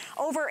pick.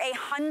 Over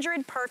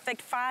 100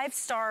 perfect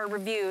 5-star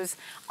reviews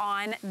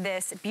on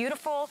this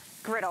beautiful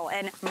griddle.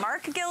 And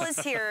Mark Gill is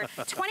here.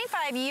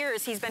 25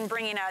 years he's been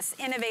bringing us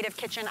innovative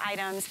kitchen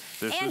items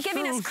and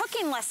giving us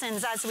cooking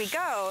lessons as we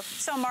go.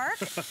 So Mark,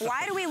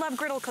 why do we love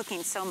griddle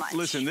cooking so much?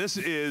 Listen, this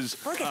is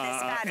look at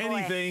this bad boy.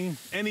 Anything,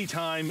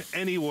 anytime,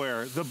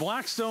 anywhere. The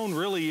Blackstone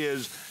really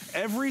is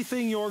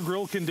everything your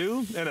grill can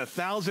do and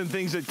 1,000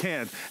 things it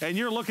can't. And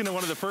you're looking at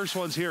one of the first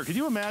ones here. Could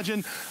you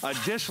imagine a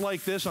dish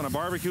like this on a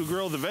barbecue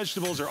grill? The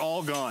vegetables are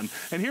all gone.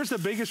 And here's the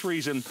biggest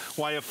reason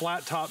why a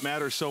flat top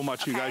matters so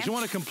much, you guys. You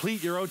want to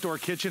complete your outdoor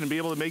kitchen and be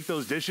able to make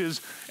those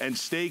dishes and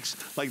steaks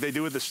like they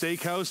do at the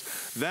steakhouse.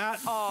 That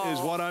is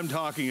what I'm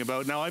talking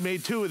about. Now, I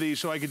made 2 of these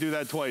so I could do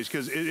that twice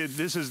because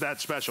this is that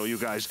special, you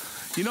guys.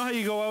 You know how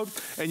you go out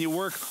and you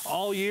work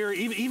all year,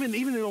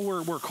 even though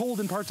we're cold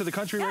in parts of the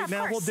country right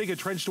now, we'll dig a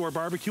trench to our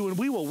barbecue and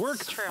we will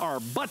work our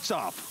butts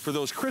off for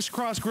those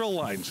crisscross grill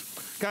lines.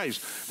 Guys,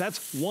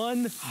 that's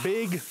one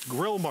big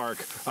grill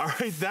mark. All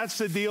right, that's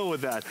the deal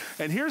with that.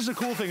 And here's the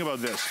cool thing about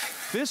this.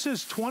 This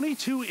is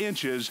 22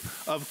 inches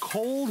of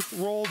cold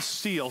rolled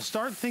steel.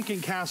 Start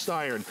thinking cast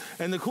iron.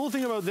 And the cool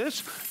thing about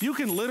this, you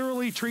can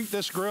literally treat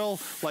this grill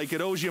like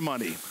it owes you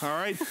money, all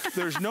right?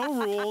 There's no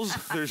rules,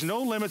 there's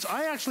no limits.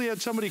 I actually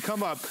had somebody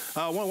come up,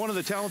 one of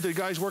the talented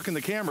guys working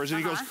the cameras, and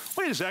he goes,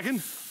 wait a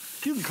second,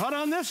 you can cut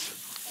on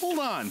this? Hold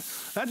on.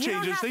 That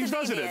changes things,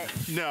 doesn't it?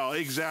 No,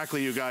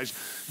 exactly, you guys.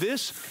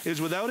 This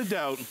is without a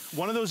doubt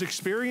one of those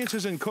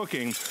experiences in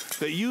cooking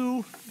that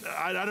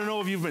I don't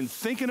know if you've been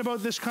thinking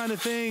about this kind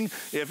of thing,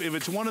 if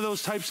it's one of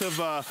those types of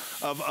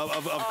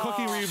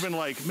cooking where you've been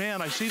like,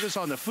 man, I see this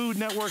on the Food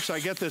Networks,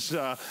 I get this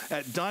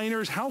at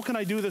diners, how can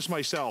I do this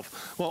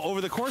myself? Well, over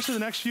the course of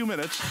the next few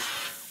minutes,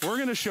 we're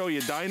gonna show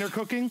you diner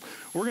cooking.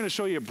 We're gonna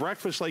show you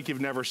breakfast like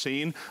you've never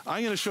seen.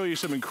 I'm gonna show you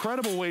some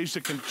incredible ways to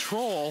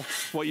control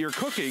what you're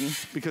cooking,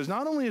 because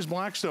not only is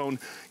Blackstone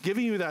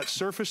giving you that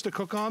surface to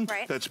cook on,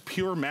 that's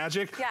pure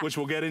magic, which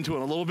we'll get into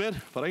in a little bit,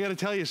 but I gotta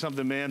tell you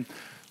something, man.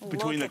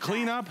 Between the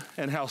cleanup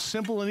and how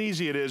simple and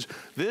easy it is,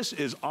 this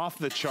is off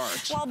the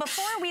charts. Well,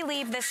 before we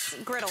leave this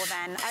griddle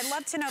then, I'd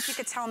love to know if you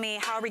could tell me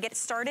how we get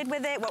started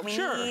with it, what we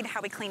need, how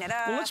we clean it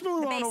up. Well, let's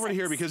move on over to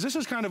here, because this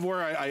is kind of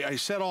where I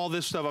set all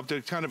this stuff up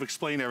to kind of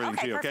explain everything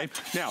to you, okay?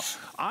 Now,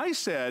 I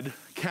said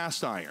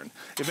cast iron.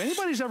 If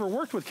anybody's ever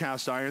worked with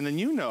cast iron, then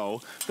you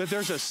know that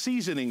there's a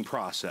seasoning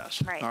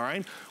process, all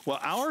right? Well,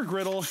 our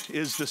griddle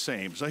is the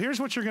same. So here's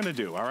what you're gonna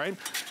do, all right?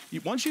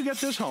 Once you get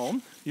this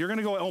home, you're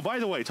gonna go, oh, by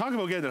the way, talk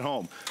about getting it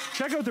home.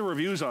 Check out the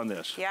reviews on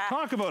this.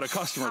 Talk about a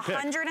customer pick.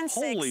 106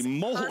 Holy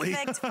moly.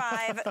 perfect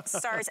 5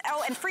 stars.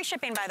 Oh, and free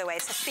shipping, by the way.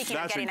 So speaking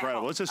of getting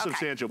incredible. It home. It's a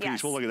substantial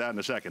piece. We'll look at that in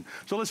a second.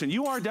 So listen,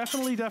 you are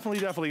definitely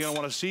gonna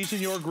wanna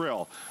season your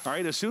grill. All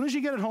right, as soon as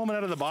you get it home and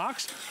out of the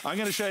box, I'm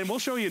gonna show you, and we'll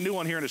show you a new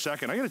one here in a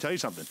second. I gotta tell you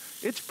something.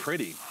 It's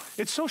pretty.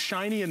 It's so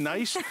shiny and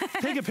nice.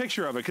 Take a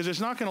picture of it, because it's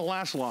not gonna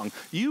last long.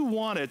 You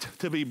want it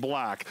to be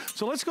black.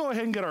 So let's go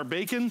ahead and get our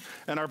bacon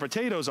and our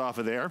potatoes off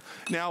of there.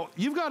 Now,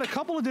 you've got a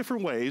couple of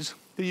different ways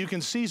that you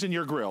can season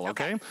your grill,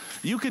 okay?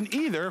 You can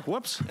either,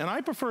 whoops, and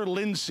I prefer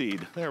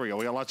linseed. There we go,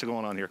 we got lots of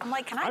going on here. I'm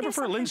like, can I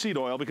prefer linseed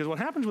oil because what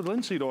happens with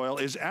linseed oil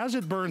is as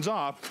it burns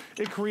off,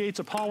 it creates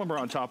a polymer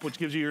on top, which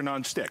gives you your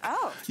non-stick.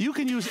 Oh. You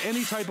can use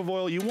any type of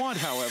oil you want,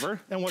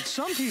 however, and what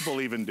some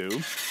people even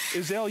do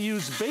is they'll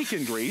use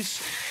bacon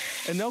grease,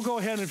 and they'll go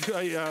ahead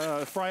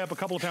and fry up a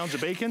couple of pounds of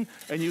bacon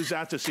and use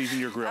that to season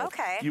your grill.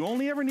 Okay. You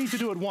only ever need to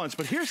do it once,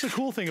 but here's the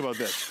cool thing about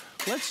this.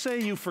 Let's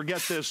say you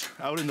forget this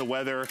out in the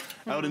weather,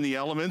 out in the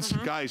elements.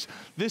 Guys,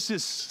 this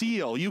is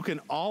steel. You can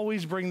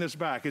always bring this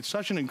back. It's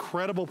such an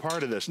incredible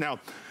part of this. Now,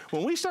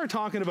 when we start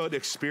talking about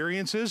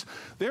experiences,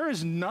 there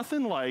is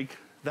nothing like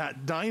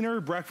that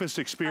diner breakfast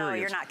experience. Oh,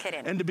 you're not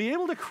kidding. And to be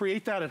able to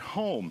create that at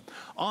home,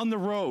 on the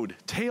road,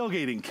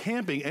 tailgating,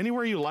 camping,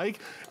 anywhere you like,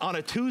 on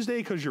a Tuesday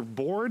because you're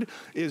bored,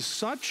 is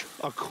such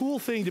a cool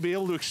thing to be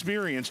able to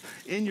experience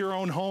in your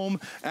own home,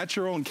 at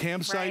your own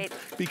campsite,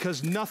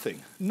 because nothing,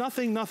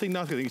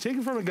 you take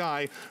it from a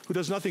guy who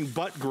does nothing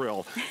but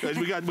grill.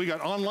 we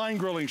got online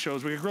grilling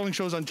shows, we got grilling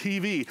shows on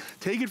TV.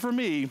 Take it from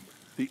me,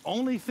 the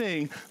only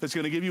thing that's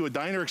going to give you a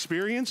diner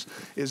experience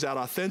is that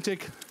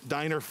authentic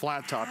diner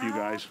flat top, you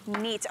guys.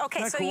 Neat.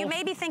 Okay, so you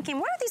may be thinking,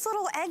 what are these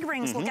little egg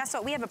rings? Well, guess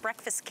what? We have a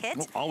breakfast kit.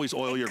 Well, always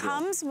oil your grill. It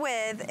comes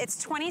with,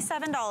 it's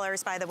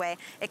 $27, by the way.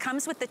 It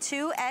comes with the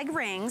 2 egg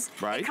rings.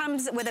 Right. It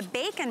comes with a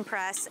bacon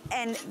press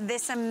and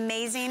this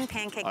amazing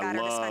pancake batter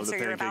dispenser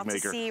you're about to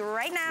see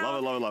right now.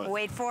 Love it.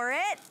 Wait for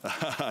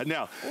it.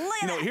 Now,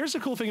 here's the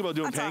cool thing about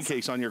doing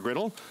pancakes on your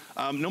griddle.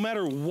 No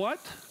matter what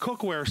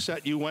cookware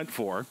set you went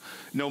for,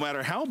 no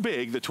matter how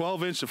big, the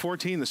 12-inch, the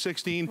 14, the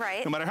 16,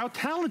 no matter how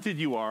talented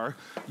you are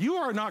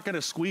not going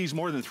to squeeze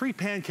more than 3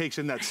 pancakes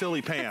in that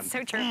silly pan.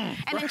 So true. And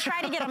then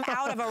try to get them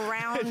out of a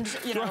round,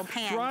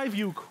 pan. Drive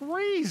you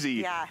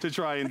crazy to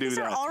try and do that. These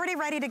are already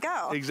ready to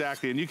go.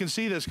 Exactly, and you can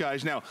see this,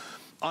 guys. Now,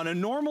 on a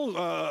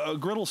normal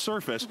griddle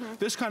surface,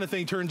 this kind of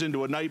thing turns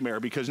into a nightmare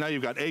because now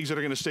you've got eggs that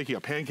are gonna stick, you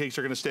got pancakes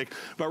that are gonna stick.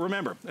 But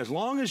remember, as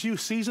long as you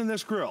season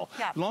this grill,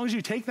 as long as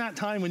you take that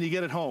time when you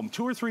get it home,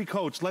 2 or 3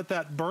 coats, let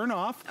that burn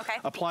off,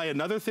 apply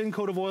another thin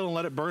coat of oil and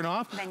let it burn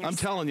off. I'm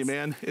telling you,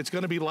 man, it's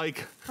gonna be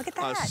like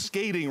a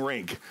skating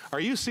rink. Are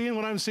you seeing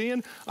what I'm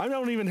seeing? I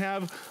don't even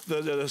have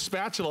the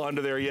spatula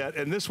under there yet,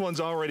 and this one's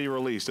already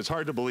released. It's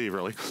hard to believe,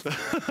 really.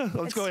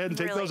 Let's go ahead and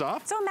take those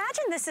off. So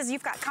imagine this is,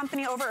 you've got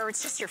company over, or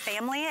it's just your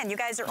family, and you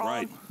guys are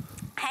all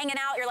hanging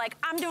out. You're like,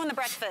 I'm doing the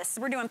breakfast.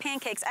 We're doing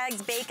pancakes,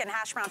 eggs, bacon,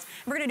 hash browns.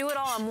 We're gonna do it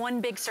all on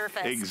one big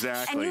surface.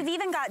 Exactly. And you've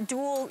even got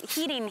dual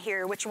heating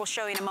here, which we'll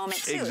show you in a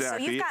moment too.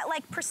 Exactly. So you've got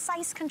like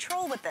precise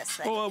control with this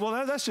thing.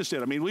 Well, that's just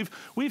it. I mean,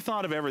 we've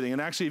thought of everything.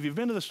 And actually, if you've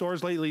been to the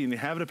stores lately and you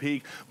haven't a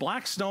peek,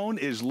 Blackstone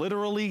is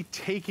literally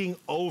taking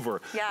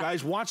over.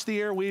 Guys, watch the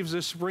airwaves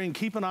this spring.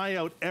 Keep an eye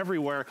out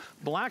everywhere.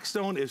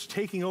 Blackstone is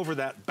taking over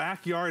that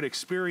backyard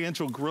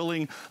experiential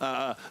grilling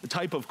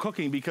type of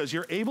cooking because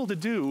you're able to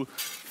do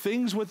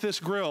things with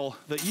this grill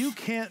that you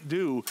can't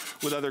do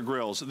with other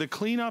grills. The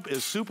cleanup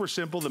is super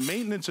simple. The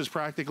maintenance is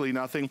practically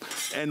nothing.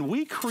 And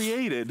we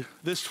created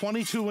this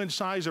 22-inch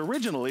size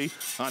originally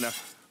on a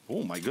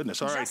oh my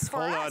goodness, all right,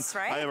 hold on.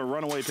 I have a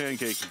runaway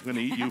pancake. I'm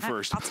gonna eat you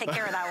first. I'll take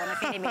care of that one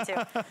if you need me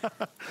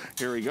to.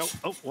 Here we go,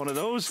 oh, one of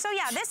those. So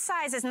yeah, this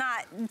size is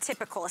not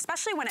typical,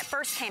 especially when it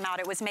first came out,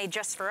 it was made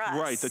just for us.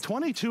 Right, the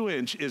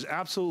 22-inch is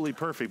absolutely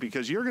perfect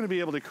because you're gonna be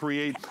able to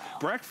create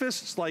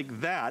breakfasts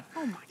like that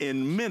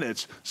in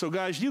minutes. So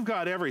guys, you've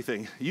got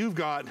everything. You've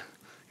got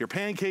your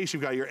pancakes,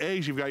 you've got your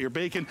eggs, you've got your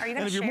bacon. Are you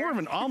and if you're more of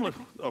an omelet,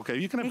 okay,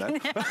 you can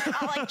have that.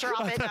 I'll like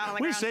drop it down on the ground.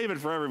 We save it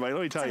for everybody,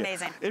 let me tell you.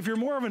 It's amazing. If you're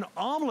more of an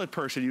omelet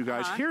person, you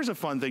guys, here's a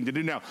fun thing to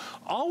do. Now,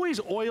 always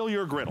oil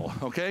your griddle,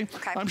 okay?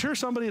 I'm sure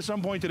somebody at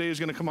some point today is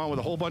gonna come on with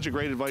a whole bunch of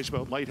great advice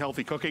about light,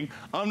 healthy cooking.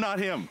 I'm not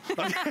him.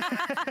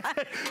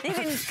 You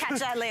can catch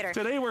that later.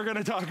 Today we're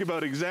gonna talk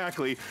about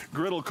exactly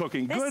griddle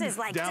cooking. This good is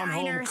like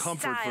down-home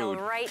comfort style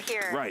food. Right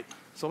here. Right.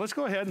 So let's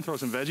go ahead and throw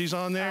some veggies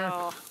on there.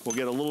 We'll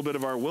get a little bit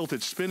of our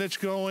wilted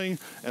spinach going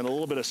and a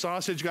little bit of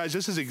sausage. Guys,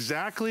 this is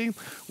exactly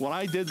what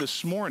I did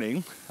this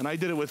morning, and I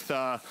did it with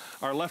our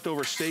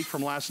leftover steak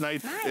from last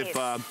night.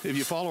 If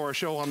you follow our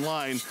show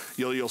online,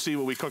 you'll see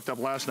what we cooked up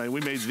last night. We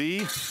made the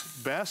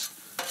best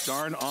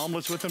darn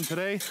omelets with them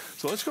today.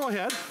 So let's go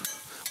ahead.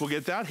 We'll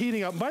get that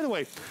heating up. And by the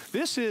way,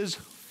 this is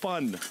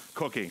fun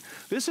cooking.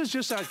 This is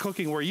just that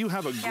cooking where you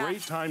have a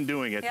great time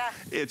doing it.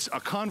 It's a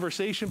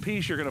conversation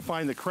piece. You're gonna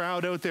find the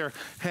crowd out there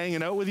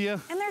hanging out with you.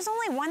 And there's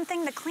only one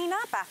thing to clean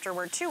up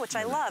afterward too, which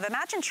I love.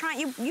 Imagine trying,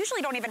 you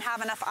usually don't even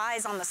have enough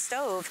eyes on the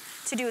stove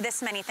to do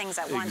this many things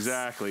at once.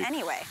 Exactly.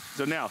 Anyway.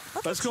 So now,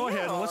 let's go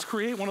ahead and let's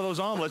create one of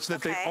those omelets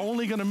that they're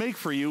only gonna make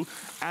for you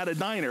at a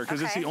diner,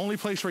 because it's the only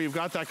place where you've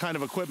got that kind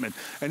of equipment.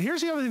 And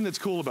here's the other thing that's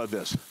cool about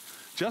this.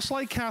 Just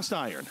like cast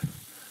iron,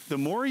 the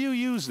more you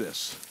use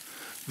this,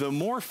 The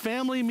more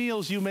family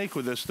meals you make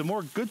with this, the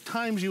more good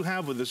times you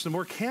have with this, the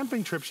more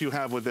camping trips you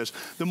have with this,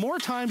 the more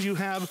times you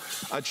have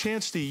a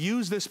chance to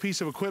use this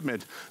piece of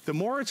equipment, the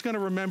more it's going to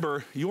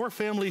remember your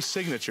family's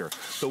signature,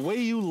 the way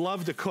you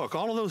love to cook,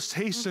 all of those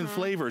tastes and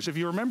flavors. If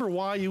you remember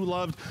why you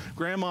loved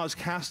Grandma's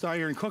cast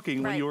iron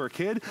cooking when you were a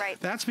kid,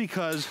 that's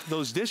because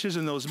those dishes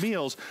and those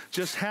meals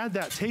just had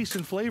that taste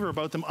and flavor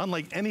about them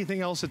unlike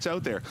anything else that's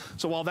out there.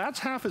 So while that's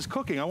half as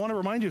cooking, I want to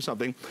remind you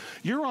something.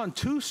 You're on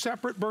 2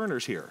 separate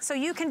burners here. So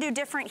you can do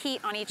different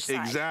heat on each side.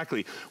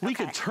 Exactly. We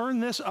could turn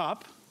this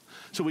up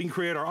so we can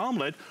create our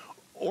omelet,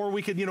 or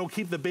we could, you know,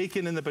 keep the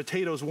bacon and the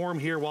potatoes warm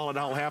here while it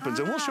all happens.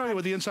 And we'll show you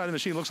what the inside of the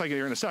machine looks like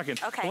here in a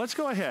second. Okay. Well, let's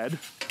go ahead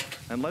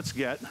and let's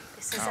get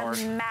our This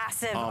is a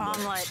massive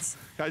omelet.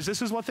 Guys,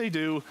 this is what they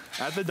do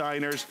at the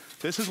diners.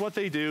 This is what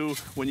they do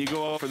when you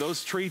go out for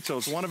those treats,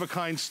 those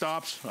one-of-a-kind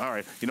stops. All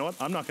right, you know what?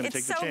 I'm not going to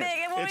take the chance. It's so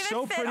big, it won't it's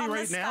even so fit pretty on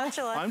right the now.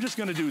 spatula. I'm just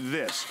going to do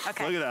this.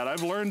 Okay. Look at that.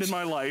 I've learned in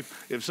my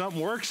life, if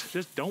something works,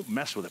 just don't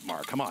mess with it,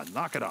 Mark. Come on,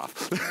 knock it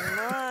off. Look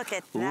at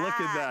that.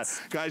 Look at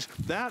that. Guys,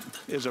 that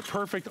is a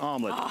perfect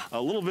omelet.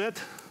 A little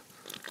bit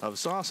of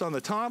sauce on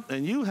the top,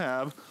 and you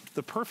have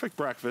the perfect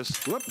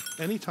breakfast. Whoop,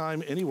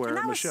 anytime, anywhere. And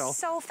that Michelle, was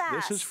so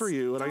fast. this is for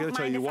you. And I got to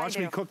tell you, watch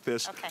me cook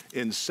this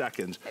in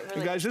seconds. Really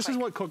and guys, this is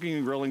what cooking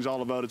and grilling is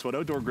all about. It's what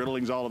outdoor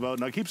grilling is all about.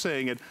 And I keep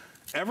saying it,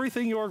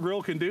 everything your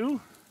grill can do,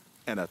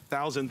 and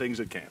 1,000 things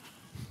it can't.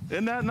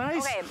 Isn't that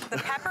nice? Okay, the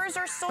peppers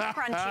are still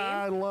crunchy.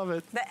 I love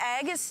it. The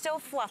egg is still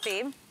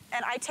fluffy.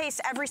 And I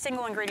taste every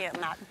single ingredient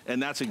in that.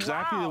 And that's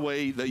exactly the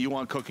way that you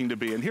want cooking to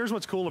be. And here's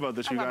what's cool about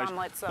this, you guys.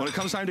 Omelets, when it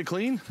comes time to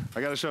clean,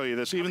 I got to show you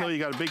this. Even though you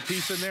got a big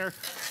piece in there,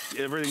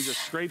 everything just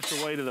scrapes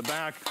away to the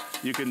back.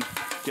 You can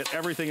get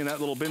everything in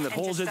that little bin that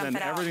holds it, and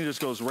everything just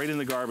goes right in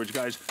the garbage,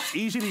 guys.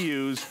 Easy to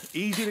use,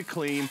 easy to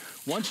clean.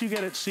 Once you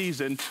get it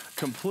seasoned,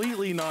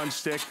 completely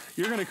non-stick,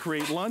 you're going to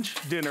create lunch,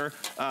 dinner,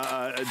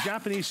 a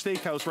Japanese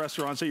steakhouse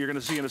restaurants that you're going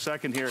to see in a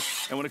second here.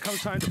 And when it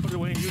comes time to put it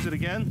away and use it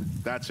again,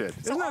 that's it.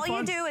 So all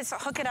you do is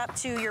hook it up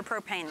to your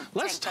propane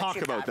Let's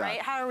talk about that.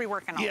 Right? How are we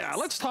working on this? Yeah,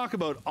 let's talk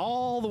about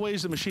all the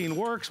ways the machine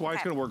works, why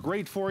it's going to work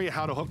great for you,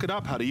 how to hook it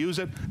up, how to use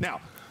it. Now,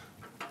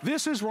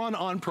 this is run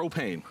on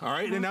propane, all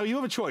right? And now you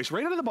have a choice.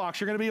 Right out of the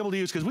box, you're going to be able to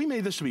use, because we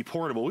made this to be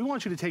portable. We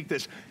want you to take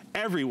this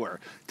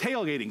everywhere.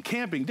 Tailgating,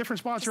 camping, different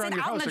spots around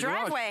your house. Out in the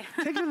driveway.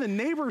 Take it to the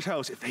neighbor's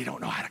house if they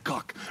don't know how to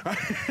cook. Right?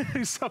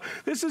 So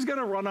this is going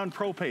to run on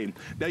propane.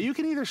 Now, you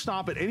can either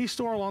stop at any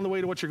store along the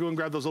way to what you're going,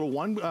 grab those little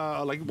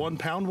like 1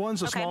 pound ones,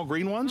 the small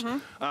green ones.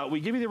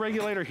 We give you the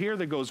regulator here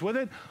that goes with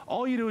it.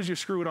 All you do is you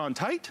screw it on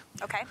tight.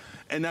 Okay.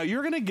 And now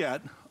you're going to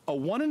get a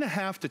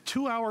 1.5 to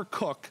 2 hour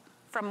cook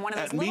from one of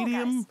those at little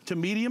medium to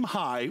medium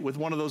high with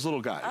one of those little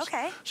guys.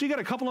 Okay. So you got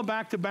a couple of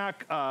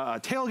back-to-back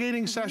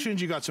tailgating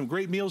sessions. You got some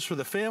great meals for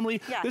the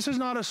family. Yeah. This is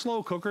not a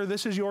slow cooker.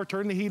 This is your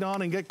turn the heat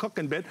on and get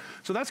cooking bit.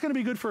 So that's going to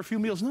be good for a few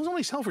meals. And those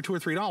only sell for $2 or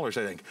 $3,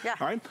 I think. Yeah.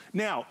 All right.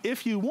 Now,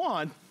 if you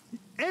want,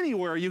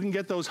 anywhere you can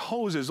get those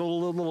hoses,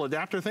 little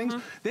adapter things,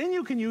 then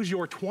you can use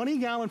your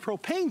 20-gallon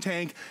propane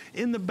tank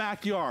in the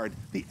backyard.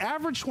 The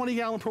average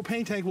 20-gallon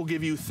propane tank will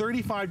give you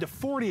 35 to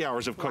 40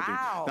 hours of cooking.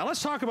 Wow. Now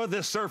let's talk about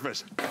this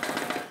surface.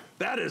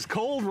 That is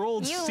cold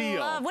rolled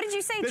steel. What did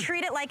you say?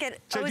 Treat it like it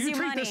owes you money. You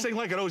treat this thing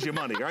like it owes you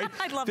money, right?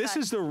 I love this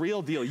is the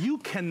real deal. You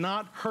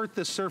cannot hurt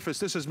this surface.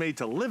 This is made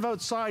to live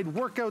outside,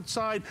 work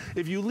outside.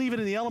 If you leave it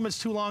in the elements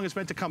too long, it's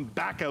meant to come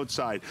back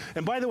outside.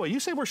 And by the way, you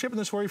say we're shipping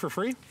this for you for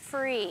free?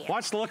 Free.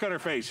 Watch the look on her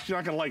face. She's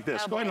not going to like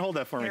this. Go ahead and hold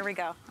that for me. Here we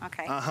go.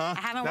 Okay. I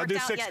haven't now worked do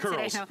out 6 yet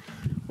curls. today.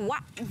 No.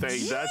 What?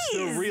 That's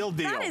the real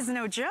deal. That is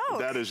no joke.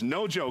 That is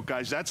no joke,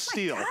 guys. That's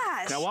steel.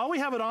 Gosh. Now, while we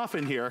have it off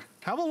in here,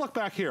 have a look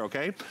back here,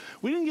 okay?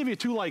 We didn't give you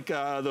two like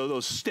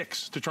those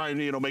sticks to try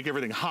and make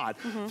everything hot.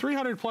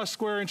 300 plus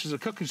square inches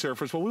of cooking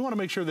surface. Well, we want to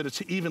make sure that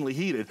it's evenly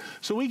heated.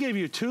 So we gave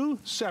you 2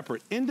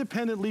 separate,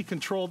 independently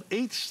controlled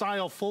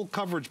H-style full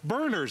coverage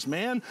burners,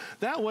 man.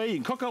 That way you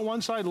can cook on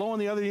one side, low on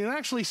the other. You can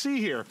actually see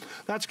here,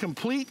 that's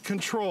complete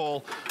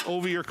control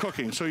over your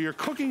cooking. So your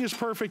cooking is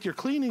perfect, your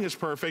cleaning is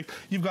perfect.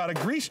 You've got a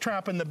grease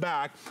trap in the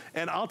back.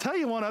 And I'll tell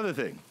you one other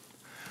thing.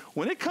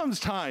 When it comes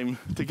time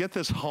to get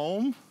this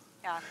home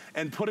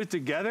and put it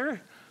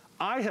together,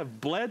 I have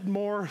bled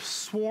more,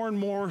 sworn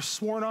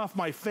off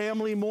my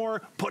family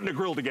more, putting a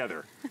grill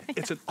together.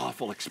 It's an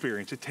awful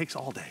experience. It takes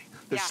all day.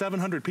 There's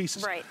 700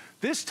 pieces. Right.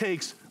 This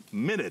takes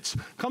minutes.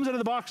 Comes out of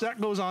the box,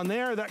 that goes on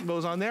there, that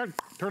goes on there.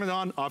 Turn it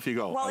on, off you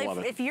go. Well, I love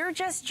it. If you're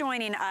just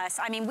joining us,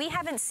 I mean, we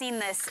haven't seen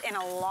this in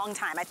a long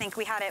time. I think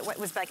we had it, what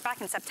was like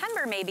back in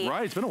September maybe.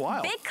 Right, it's been a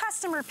while. Big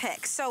customer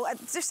picks. So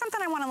there's something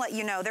I want to let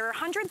you know. There are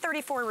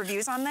 134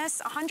 reviews on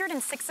this.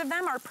 106 of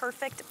them are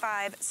perfect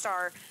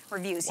 5-star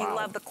reviews. Wow. You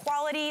love the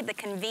quality, the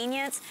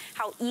convenience,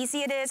 how easy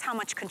it is, how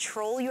much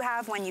control you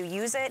have when you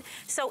use it.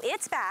 So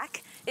it's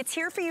back. It's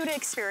here for you to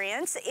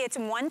experience. It's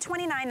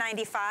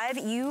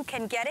 $129.95. You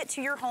can get it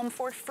to your home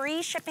for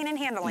free shipping and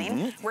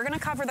handling. We're going to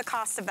cover the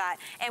cost of that.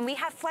 And we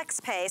have Flex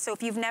Pay, so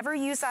if you've never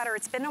used that or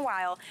it's been a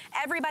while,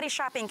 everybody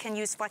shopping can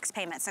use Flex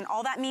Payments. And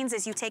all that means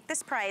is you take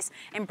this price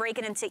and break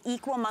it into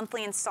equal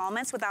monthly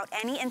installments without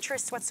any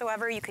interest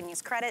whatsoever. You can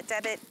use credit,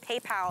 debit,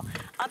 PayPal,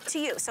 up to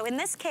you. So in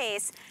this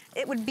case,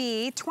 it would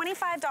be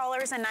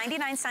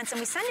 $25.99, and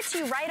we send it to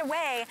you right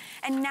away,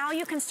 and now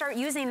you can start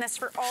using this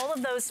for all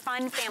of those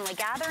fun family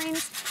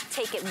gatherings.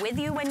 Take it with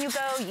you when you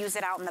go, use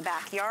it out in the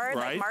backyard.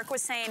 Like Mark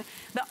was saying,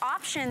 the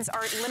options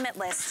are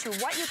limitless to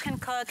what you can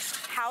cook,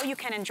 how you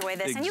can enjoy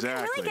this, and you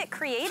can really get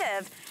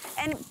creative,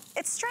 and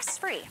it's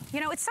stress-free.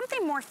 You know, it's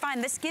something more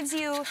fun. This gives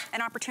you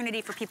an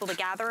opportunity for people to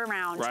gather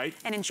around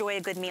and enjoy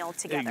a good meal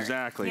together.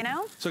 Exactly. You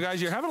know? So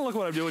guys, you're having a look at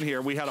what I'm doing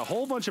here. We had a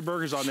whole bunch of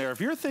burgers on there. If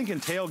you're thinking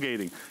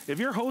tailgating, if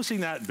you're hosting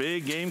that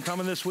big game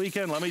coming this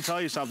weekend, let me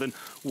tell you something.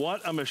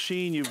 What a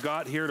machine you've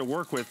got here to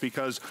work with,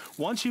 because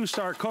once you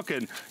start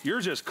cooking,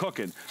 you're just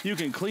cooking. You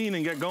can clean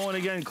and get going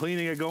again, clean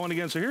and get going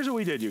again. So here's what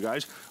we did, you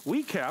guys.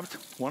 We kept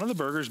one of the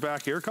burgers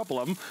back here, a couple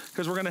of them,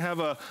 because we're going to have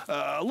a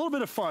little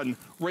bit of fun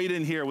right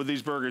in here with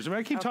these burgers. I mean,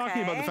 I keep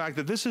talking about the fact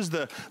that this is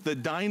the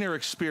diner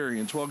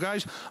experience. Well,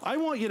 guys, I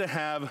want you to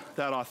have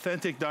that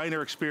authentic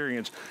diner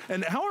experience.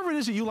 And however it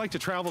is that you like to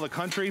travel the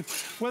country,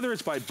 whether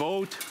it's by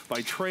boat,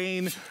 by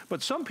train,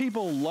 but some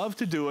people love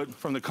to do it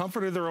from the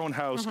comfort of their own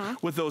house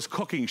with those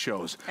cooking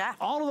shows.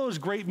 All of those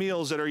great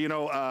meals that are, you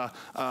know,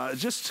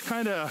 just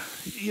kind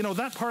of, you know,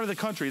 that part of the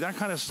country, that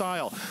kind of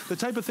style, the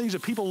type of things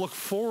that people look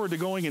forward to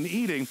going and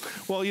eating.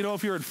 Well, you know,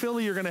 if you're in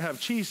Philly, you're going to have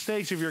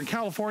cheesesteaks. If you're in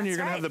California, you're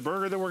going to have the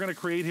burger that we're going to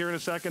create here in a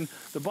second.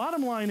 The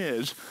bottom line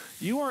is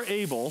you are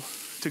able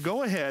to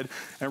go ahead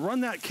and run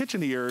that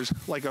kitchen of yours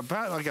like a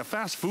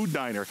fast food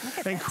diner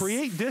and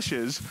create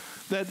dishes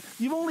that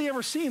you've only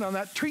ever seen on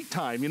that Treat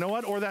Time, you know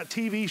what, or that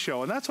TV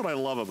show. And that's what I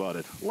love about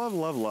it. Love,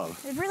 love, love.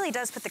 It really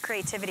does put the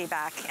creativity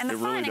back and the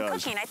fun in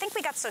cooking. I think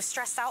we got so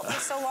stressed out for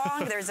so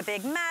long. There's a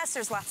big mess.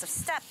 There's lots of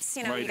steps.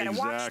 You know, you got to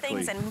watch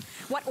things and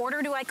what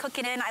order do I cook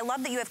it in? I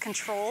love that you have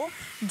control,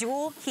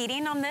 dual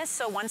heating on this,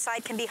 so one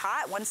side can be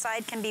hot, one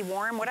side can be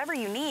warm, whatever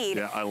you need.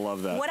 Yeah, I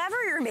love that. Whatever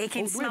you're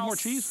making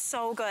smells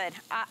so good.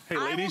 Hey,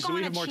 ladies, do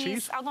we have more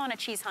cheese? I'll go on a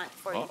cheese hunt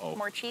for you.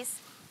 More cheese?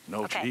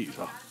 No cheese.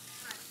 Oh.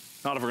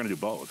 Not if we're going to do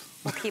both.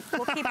 We'll keep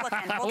looking.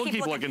 We'll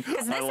keep looking.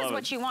 Because this is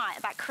what you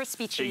want, that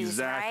crispy cheese,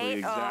 right?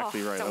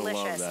 Exactly right. Delicious.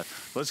 I love that.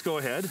 Let's go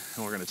ahead,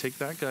 and we're going to take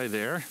that guy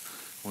there.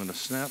 We're going to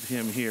snap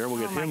him here. We'll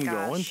get him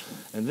going.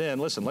 And then,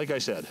 listen, like I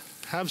said,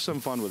 have some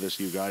fun with this,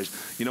 you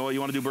guys. You know what?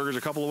 You want to do burgers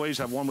a couple of ways.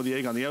 Have one with the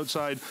egg on the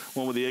outside,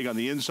 one with the egg on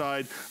the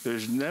inside.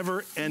 There's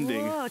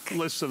never-ending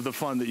lists of the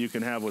fun that you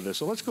can have with this.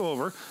 So let's go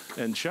over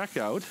and check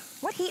out.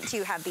 What heat do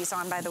you have this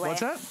on, by the way?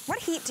 What's that? What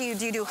heat do you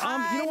do? You do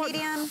high, you know what?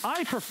 medium?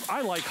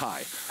 I like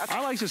high.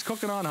 I like just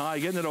cooking on high,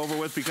 getting it over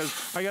with, because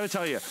I got to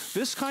tell you,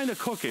 this kind of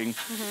cooking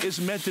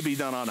is meant to be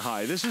done on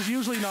high. This is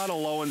usually not a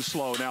low and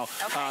slow. Now,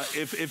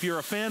 if you're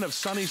a fan of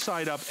sunny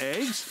side up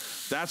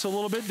eggs, that's a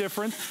little bit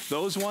different.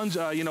 Those ones,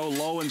 you know,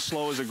 low and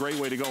slow is a great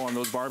way to go on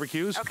those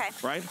barbecues,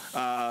 right?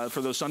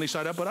 For those sunny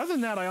side up. But other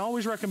than that, I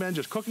always recommend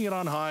just cooking it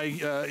on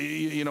high,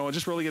 you know, and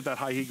just really get that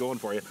high heat going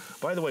for you.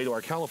 By the way, to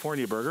our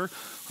California burger,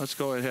 let's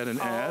go ahead and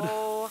add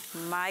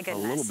my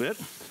goodness. a little bit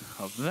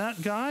of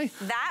that guy.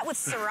 That with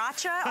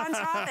sriracha on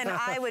top, and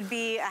I would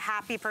be a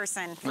happy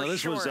person for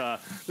this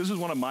was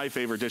one of my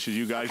favorite dishes,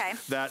 you guys.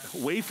 That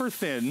wafer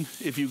thin,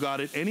 if you got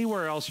it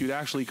anywhere else, you'd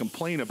actually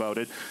complain about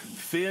it.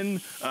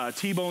 Thin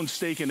T-bone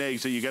steak and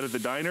eggs that you get at the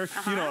diner.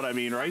 You know what I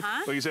mean, right?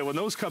 Like you said, when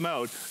those come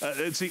out,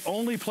 it's the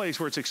only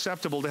place where it's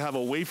acceptable to have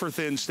a wafer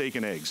thin steak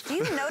and eggs. Do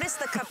you notice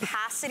the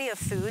capacity of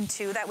food,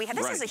 too, that we have?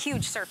 This is a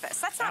huge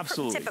surface. That's not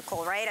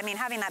typical, right? I mean,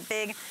 having that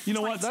big You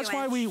know what? That's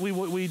why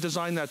we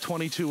designed that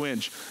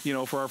 22-inch, you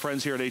know, for our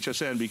friends here at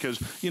HSN,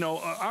 because, you know,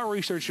 our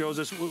research shows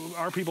us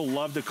our people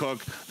love to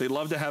cook. They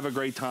love to have a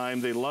great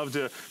time. They love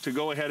to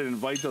go ahead and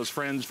invite those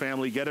friends,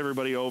 family, get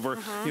everybody over.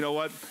 You know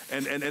what?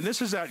 And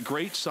this is that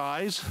great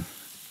size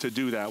to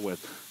do that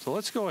with. So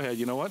let's go ahead,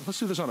 you know what? Let's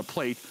do this on a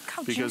plate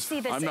because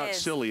I'm not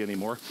silly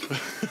anymore.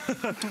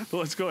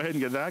 Let's go ahead and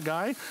get that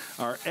guy,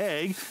 our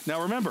egg.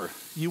 Now remember,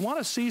 you want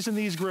to season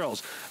these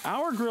grills.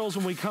 Our grills,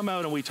 when we come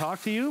out and we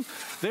talk to you,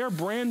 they're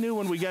brand new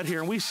when we get here,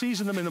 and we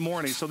season them in the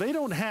morning. So they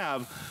don't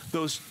have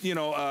those, you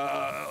know,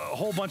 a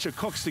whole bunch of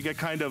cooks to get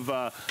kind of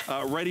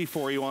ready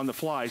for you on the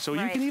fly. So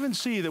you can even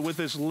see that with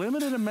this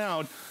limited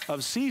amount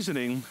of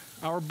seasoning,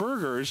 our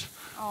burgers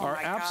are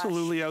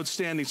absolutely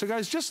outstanding. So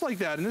guys, just like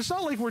that, and it's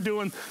not like we're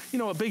doing, you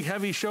know, a big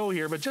heavy show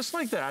here, but just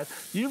like that,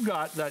 you've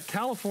got that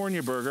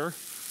California burger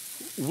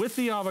with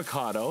the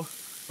avocado,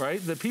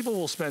 right, that people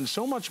will spend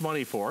so much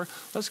money for.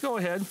 Let's go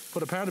ahead,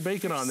 put a pound of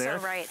bacon on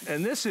there.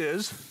 And this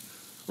is,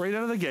 right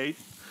out of the gate,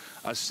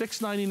 a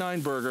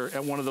 $6.99 burger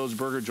at one of those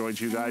burger joints,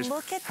 you guys.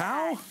 Look at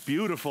How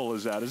beautiful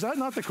is that? Is that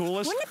not the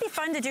coolest? Wouldn't it be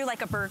fun to do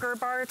like a burger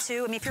bar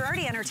too? I mean, if you're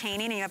already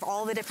entertaining and you have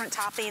all the different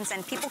toppings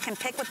and people can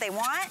pick what they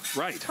want,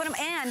 put them,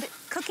 and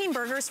cooking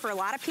burgers for a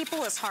lot of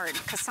people is hard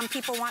because some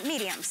people want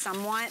medium,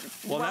 some want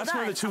that's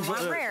done, where some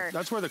want rare.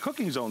 That's where the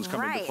cooking zones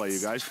come into play, you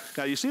guys.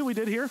 Now, you see what we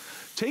did here?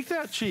 Take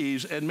that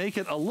cheese and make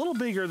it a little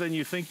bigger than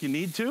you think you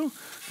need to,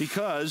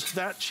 because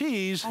that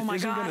cheese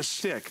isn't going to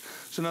stick.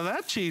 So now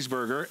that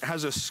cheeseburger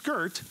has a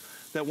skirt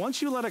that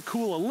once you let it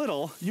cool a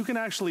little, you can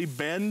actually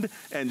bend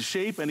and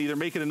shape and either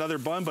make it another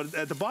bun. But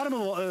at the bottom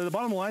of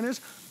the line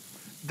is,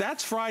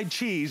 that's fried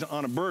cheese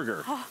on a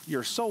burger. Oh,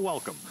 you're so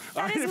welcome.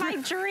 That is my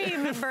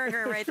dream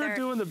burger right there. If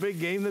you're doing the big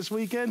game this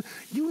weekend,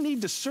 you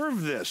need to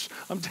serve this.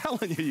 I'm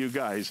telling you, you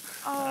guys.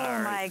 Oh,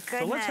 my goodness.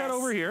 So let's head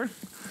over here.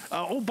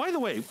 Oh, by the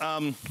way,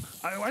 I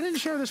didn't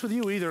share this with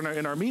you either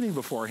in our meeting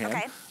beforehand.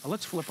 Okay.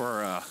 Let's flip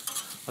our...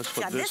 Let's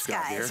put this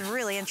guy here. This guy is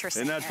really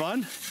interesting. Isn't that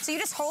fun? So you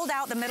just hold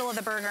out the middle of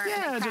the burger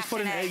and just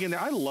put an egg in there.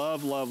 I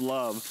love, love,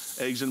 love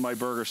eggs in my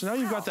burger. So now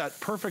you've got that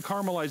perfect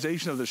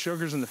caramelization of the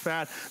sugars and the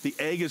fat. The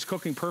egg is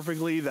cooking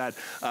perfectly. That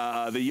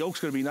the yolk's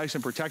going to be nice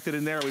and protected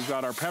in there. We've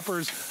got our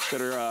peppers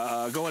that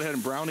are going ahead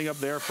and browning up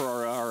there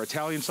for our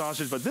Italian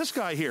sausage. But this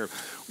guy here,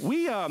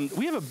 we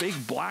have a big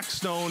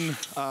Blackstone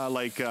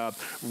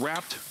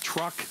wrapped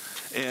truck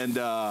and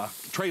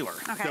trailer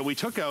that we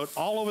took out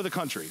all over the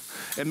country.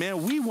 And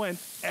man, we went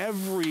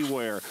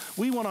everywhere.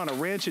 We went on a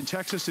ranch in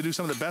Texas to do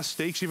some of the best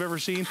steaks you've ever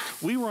seen.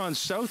 We were on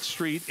South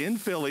Street in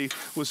Philly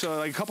with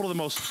a couple of the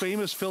most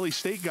famous Philly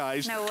steak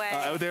guys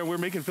out there. We're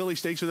making Philly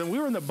steaks with them. We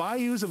were in the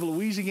bayous of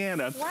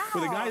Louisiana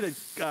with a guy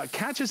that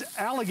catches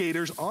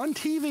alligators on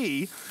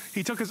TV.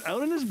 He took us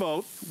out in his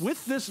boat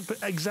with this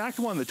exact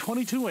one, the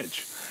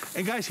 22-inch.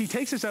 And guys, he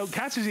takes us out,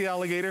 catches the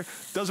alligator,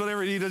 does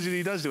whatever he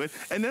does to it,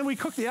 and then we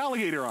cook the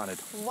alligator on it.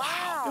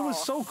 Wow. It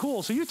was so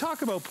cool. So you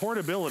talk about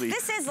portability.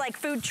 This is like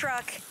food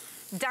truck,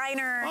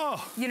 diner,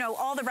 you know,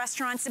 all the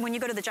restaurants. And when you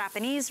go to the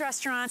Japanese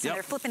restaurants and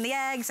they're flipping the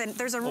eggs, and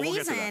there's a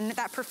reason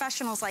that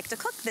professionals like to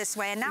cook this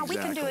way. And now we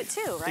can do it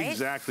too, right?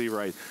 Exactly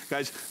right.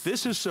 Guys,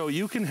 this is so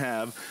you can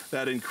have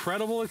that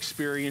incredible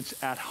experience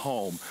at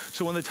home.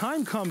 So when the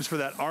time comes for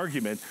that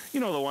argument, you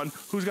know, the one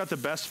who's got the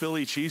best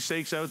Philly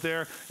cheesesteaks out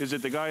there? Is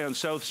it the guy on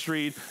South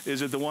Street?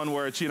 Is it the one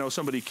where it's, you know,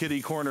 somebody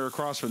kitty corner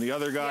across from the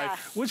other guy? Yeah.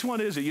 Which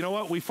one is it? You know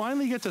what? We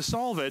finally get to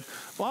solve it.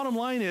 Bottom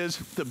line is,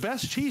 the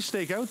best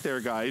cheesesteak out there,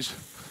 guys,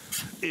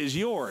 is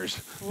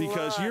yours,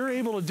 because you're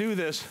able to do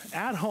this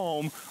at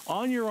home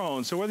on your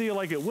own. So whether you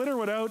like it with or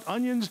without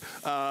onions,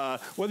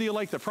 whether you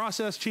like the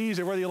processed cheese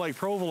or whether you like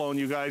provolone,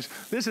 you guys,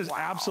 this is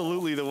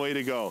absolutely the way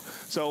to go.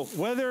 So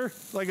whether,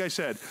 like I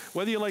said,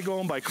 whether you like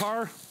going by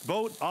car,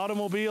 boat,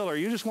 automobile, or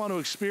you just want to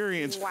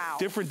experience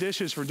different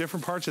dishes from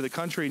different parts of the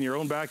country in your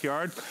own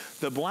backyard,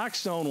 the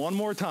Blackstone, one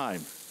more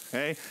time.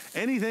 Okay?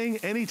 Anything,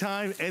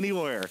 anytime,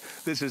 anywhere.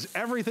 This is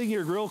everything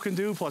your grill can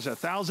do, plus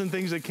 1,000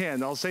 things it can.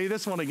 And I'll say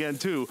this one again,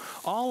 too.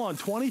 All on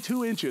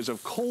 22 inches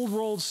of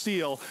cold-rolled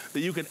steel that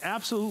you can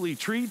absolutely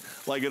treat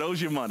like it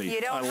owes you money.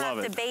 You don't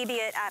have to baby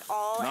it at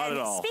all. Not at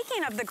all.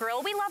 Speaking of the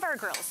grill, we love our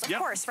grills, of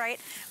course, right?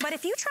 But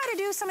if you try to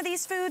do some of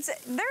these foods,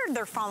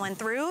 they're falling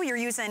through. You're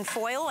using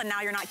foil, and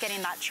now you're not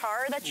getting that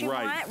char that you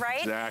want,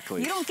 right?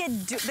 Exactly. You don't get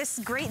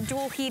this great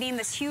dual heating,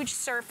 this huge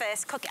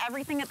surface, cook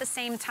everything at the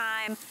same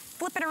time,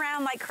 flip it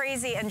around like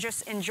crazy, and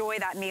just enjoy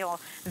that meal.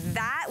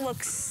 That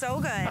looks so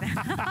good.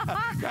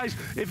 Guys,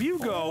 if you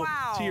go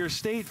to your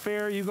state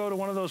fair, you go to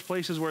one of those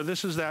places where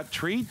this is that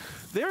treat,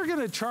 they're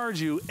gonna charge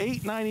you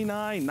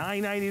 $8.99,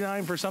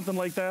 $9.99 for something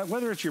like that,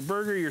 whether it's your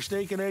burger, your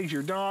steak and eggs,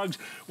 your dogs,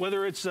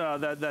 whether it's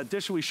that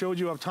dish we showed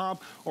you up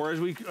top, or as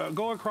we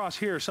go across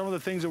here, some of the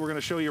things that we're gonna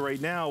show you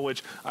right now,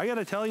 which I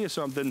gotta tell you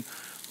something,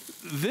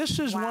 this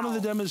is one of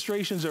the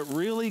demonstrations that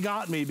really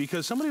got me,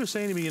 because somebody was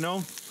saying to me, you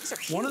know,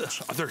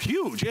 they're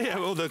huge. Yeah,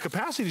 well, the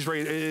capacity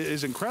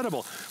is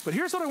incredible. But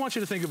here's what I want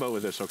you to think about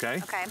with this, okay?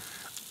 Okay.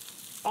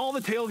 All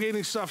the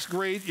tailgating stuff's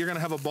great. You're gonna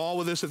have a ball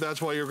with this if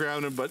that's why you're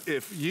grounded. But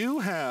if you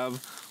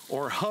have,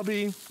 or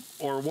hubby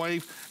or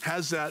wife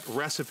has that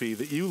recipe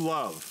that you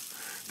love,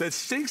 that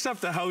stinks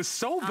up the house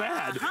so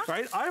bad,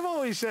 right? I've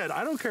always said,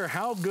 I don't care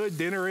how good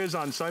dinner is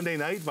on Sunday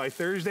night, by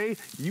Thursday,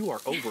 you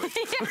are over it.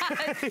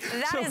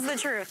 That is the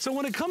truth. So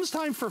when it comes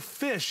time for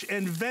fish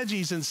and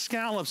veggies and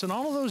scallops and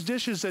all of those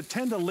dishes that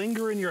tend to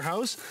linger in your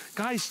house,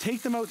 guys,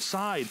 take them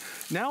outside.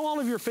 Now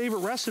all of your favorite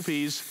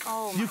recipes,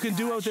 you can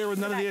do out there with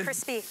none of the...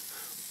 crispy.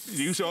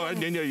 You go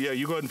ahead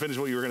and finish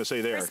what you were going to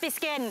say there. Crispy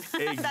skin.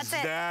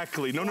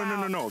 Exactly.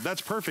 That's it. No.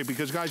 That's perfect,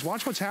 because guys,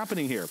 watch what's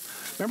happening here.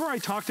 Remember I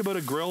talked about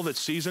a grill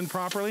that's seasoned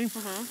properly?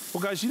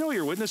 Well, guys, you know what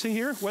you're witnessing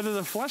here? Whether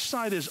the flesh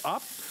side is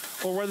up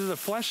or whether the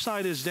flesh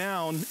side is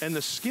down and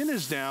the skin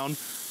is down,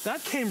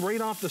 that came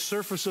right off the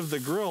surface of the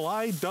grill.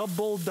 I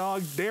double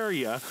dog dare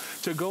you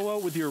to go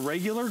out with your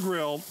regular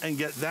grill and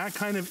get that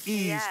kind of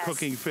ease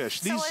cooking fish.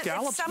 These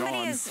scallops if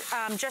somebody is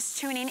just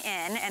tuning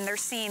in and they're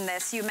seeing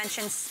this, you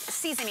mentioned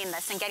seasoning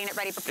this and getting it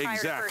ready prior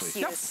to first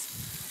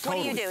use. What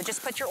do you do?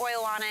 Just put your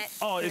oil on it?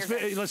 Oh,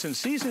 listen,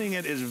 seasoning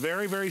it is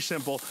very, very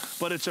simple,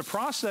 but it's a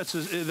process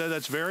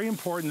that's very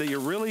important that you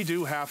really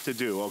do have to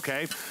do,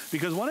 okay?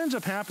 Because what ends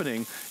up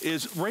happening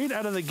is right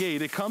out of the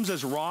gate, it comes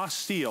as raw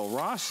steel.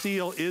 Raw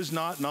steel is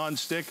not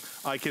non-stick.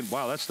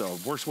 Wow, that's the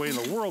worst way in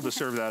the world to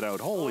serve that out.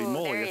 Holy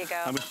moly. There you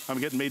go. I'm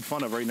getting made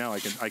fun of right now. I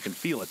can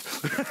feel it.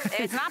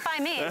 It's not by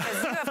me,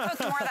 because you have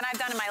cooked more than I've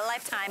done in my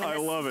lifetime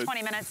in this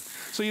 20 minutes.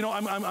 So, you know,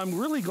 I'm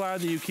really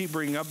glad that you keep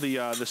bringing up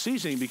the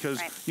seasoning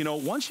because, you know,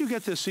 once you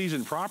get this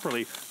seasoned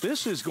properly,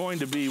 this is going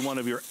to be one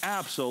of your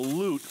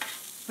absolute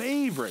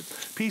favorite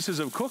pieces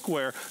of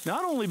cookware,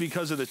 not only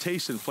because of the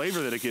taste and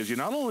flavor that it gives you,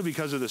 not only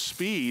because of the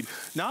speed,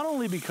 not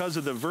only because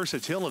of the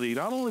versatility,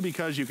 not only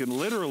because you can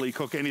literally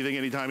cook anything,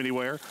 anytime,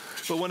 anywhere,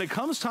 but when it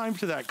comes time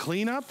to that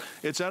cleanup,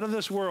 it's out of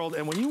this world.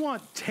 And when you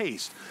want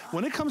taste,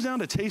 when it comes down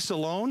to taste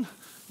alone,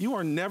 you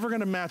are never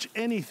gonna match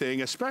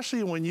anything,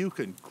 especially when you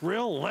can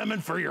grill lemon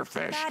for your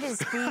fish. That is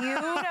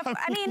beautiful.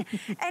 I mean,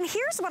 and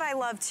here's what I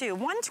love too.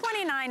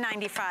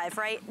 $129.95,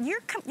 right?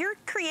 You're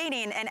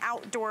creating an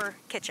outdoor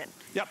kitchen.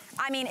 Yep.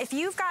 I mean, if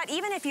you've got,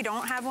 even if you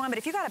don't have one, but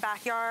if you've got a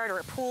backyard or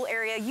a pool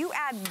area, you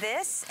add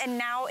this and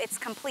now it's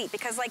complete.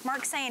 Because like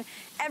Mark's saying,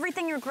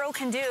 everything your grill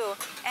can do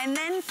and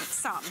then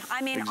some.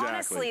 I mean,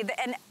 honestly,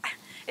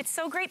 it's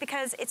so great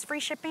because it's free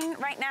shipping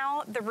right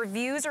now. The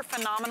reviews are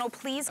phenomenal.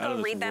 Please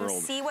go read them.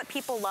 See what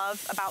people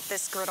love about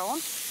this griddle.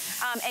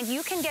 And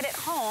you can get it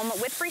home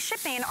with free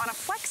shipping on a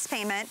flex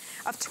payment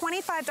of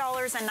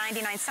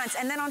 $25.99.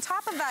 And then on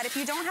top of that, if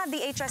you don't have the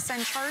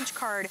HSN charge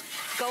card,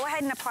 go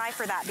ahead and apply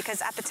for that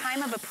because at the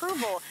time of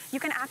approval, you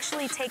can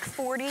actually take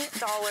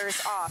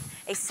 $40 off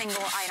a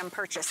single item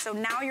purchase. So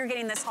now you're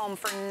getting this home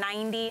for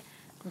 $90.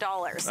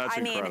 That's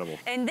incredible.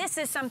 And this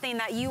is something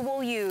that you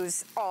will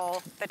use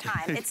all the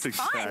time. It's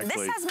fun.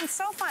 This has been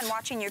so fun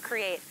watching you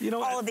create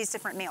all of these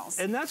different meals.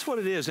 And that's what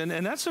it is. And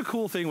that's the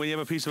cool thing when you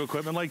have a piece of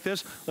equipment like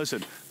this.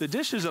 Listen, the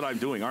dishes that I'm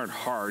doing aren't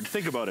hard.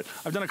 Think about it.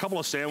 I've done a couple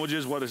of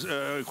sandwiches, what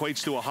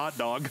equates to a hot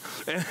dog,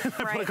 and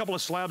I put a couple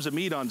of slabs of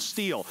meat on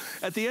steel.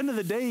 At the end of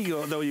the day,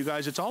 though, you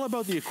guys, it's all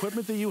about the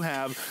equipment that you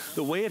have,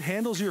 the way it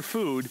handles your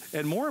food,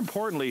 and more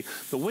importantly,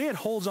 the way it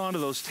holds on to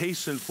those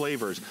tastes and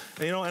flavors.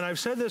 And, you know, and I've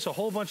said this a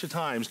whole bunch of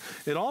times.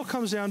 It all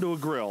comes down to a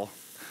grill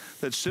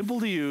that's simple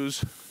to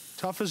use,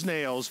 tough as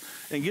nails,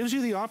 and gives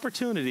you the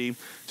opportunity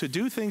to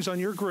do things on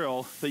your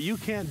grill that you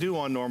can't do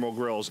on normal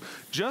grills.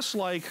 Just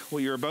like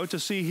what you're about to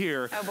see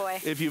here. Oh boy.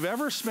 If you've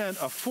ever spent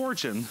a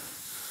fortune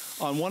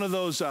on one of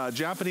those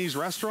Japanese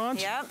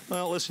restaurants,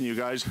 well, listen, you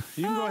guys,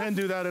 you can go ahead and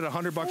do that at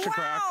 $100 a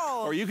crack,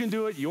 or you can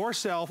do it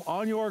yourself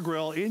on your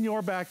grill, in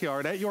your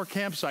backyard, at your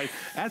campsite,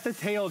 at the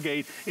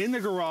tailgate, in the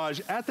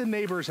garage, at the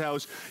neighbor's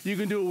house. You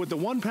can do it with the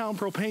 1 pound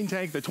propane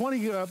tank, the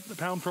 20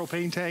 pound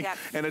propane tank,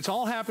 and it's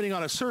all happening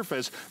on a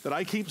surface that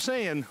I keep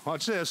saying,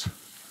 watch this,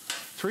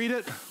 treat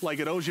it like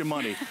it owes you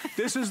money.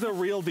 This is the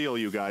real deal,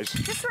 you guys.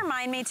 Just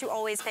remind me to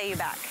always pay you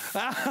back.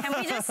 Can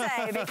we just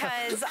say,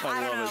 because I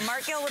don't know,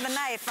 Mark Gill with a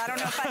knife, I don't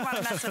know if I want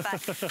to mess with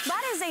that.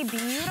 That is a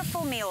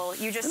beautiful meal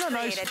you just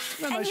created.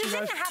 And you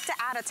didn't have to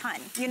add a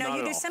ton. You know,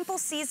 you do simple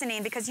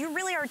seasoning because you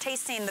really are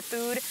tasting the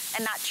food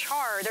and that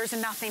char. There's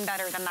nothing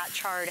better than that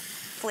charred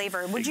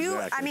flavor. Would you,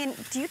 I mean,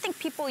 do you think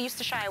people used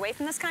to shy away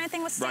from this kind of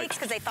thing with steaks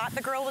because they thought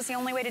the grill was the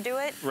only way to do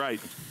it? Right,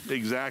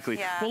 exactly.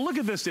 Well, look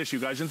at this dish, you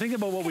guys, and think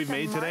about what we've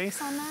made today.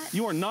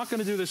 You are not going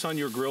to do this on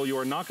your grill. You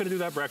are not going to do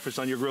that breakfast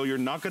on your grill. You're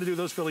not going to do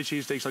those Philly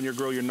cheesesteaks on your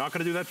grill. You're not going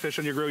to do that fish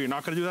on your grill. You're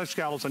not going to do that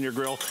scallops on your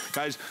grill.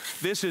 Guys,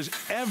 this is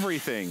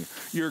everything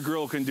your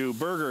grill can do.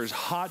 Burgers,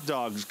 hot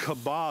dogs,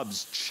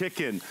 kebabs,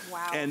 chicken.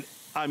 Wow. And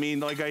I mean,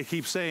 like I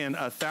keep saying,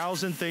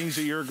 1,000 things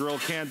that your grill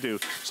can't do.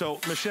 So,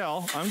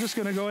 Michelle, I'm just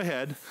gonna go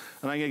ahead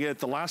and I'm gonna get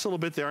the last little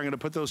bit there. I'm gonna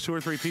put those 2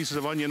 or 3 pieces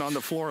of onion on the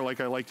floor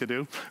like I like to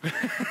do.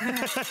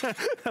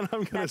 And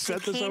I'm gonna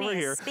set this over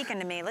here. Speaking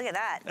to me, look at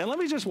that. And let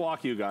me just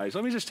walk you guys.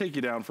 Let me just take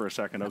you down for a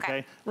second,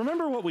 okay?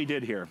 Remember what we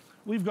did here.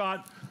 We've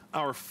got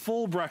our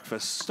full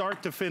breakfast,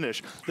 start to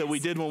finish, that we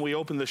did when we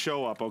opened the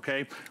show up,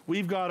 okay?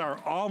 We've got our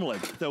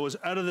omelet that was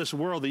out of this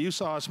world that you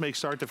saw us make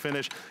start to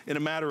finish in a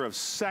matter of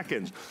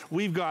seconds.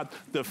 We've got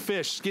the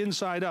fish skin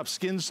side up,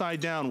 skin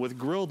side down with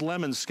grilled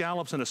lemons,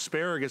 scallops, and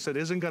asparagus that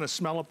isn't gonna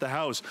smell up the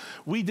house.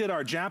 We did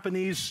our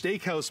Japanese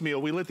steakhouse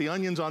meal. We lit the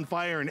onions on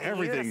fire and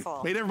everything.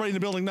 Beautiful. Made everybody in the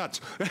building nuts.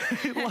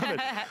 Love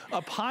it.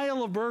 A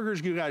pile of burgers,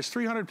 you guys,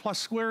 300 plus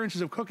square inches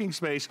of cooking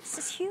space. This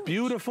is huge.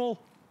 Beautiful.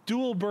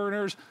 Dual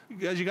burners,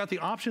 as you got the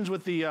options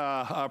with the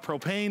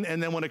propane,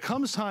 and then when it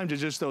comes time to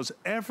just those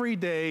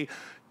everyday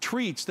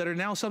treats that are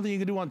now something you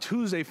can do on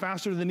Tuesday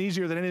faster than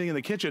easier than anything in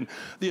the kitchen.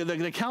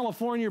 The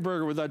California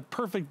burger with that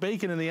perfect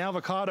bacon and the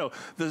avocado,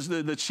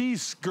 the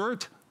cheese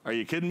skirt. Are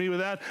you kidding me with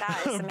that?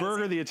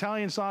 Burger, the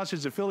Italian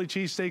sausage, the Philly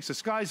cheesesteaks, the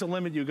sky's the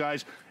limit, you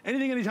guys.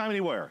 Anything, anytime,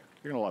 anywhere.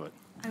 You're gonna love it.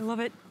 I love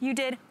it. You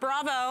did.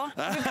 Bravo.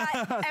 We've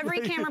got every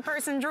camera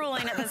person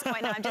drooling at this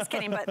point. No, I'm just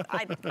kidding, but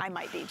I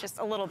might be just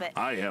a little bit.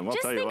 I am. I'll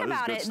tell you what, just think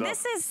about it. stuff.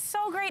 This is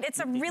so great. It's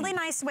a really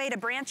nice way to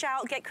branch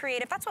out, get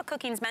creative. That's what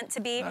cooking's meant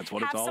to be. That's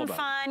what Have it's all some about.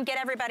 fun, get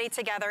everybody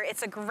together.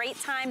 It's a great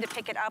time to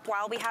pick it up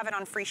while we have it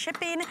on free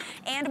shipping,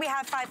 and we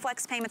have 5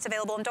 flex payments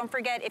available. And don't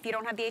forget, if you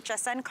don't have the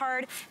HSN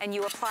card and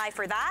you apply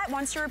for that,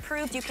 once you're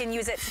approved, you can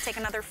use it to take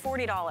another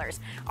 $40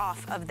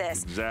 off of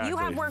this. Exactly. You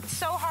have worked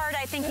so hard.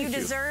 I think you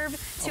deserve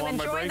to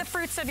enjoy the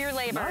fruits of your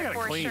labor,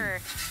 for sure.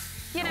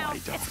 You know,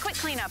 it's quick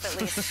cleanup at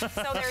least. So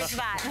there's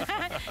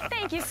that.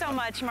 Thank you so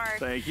much, Mark.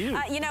 Thank you.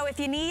 You know, if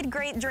you need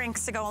great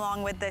drinks to go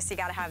along with this, you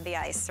got to have the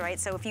ice, right?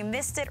 So if you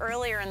missed it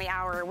earlier in the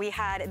hour, we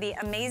had the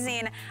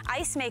amazing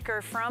ice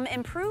maker from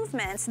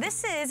Improvements.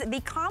 This is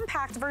the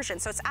compact version.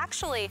 So it's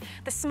actually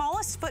the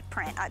smallest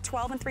footprint at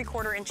 12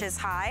 3/4 inches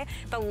high,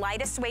 the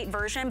lightest weight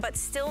version, but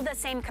still the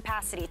same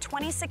capacity.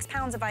 26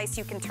 pounds of ice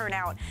you can turn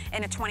out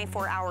in a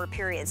 24-hour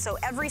period. So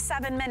every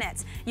 7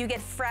 minutes, you get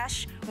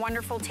fresh,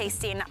 wonderful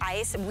tasting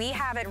ice. We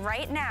have it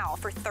right now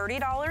for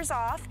 $30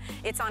 off.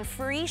 It's on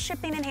free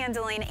shipping and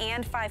handling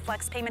and 5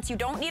 flex payments. You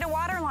don't need a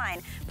water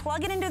line.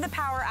 Plug it into the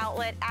power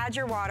outlet, add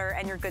your water,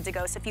 and you're good to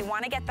go. So if you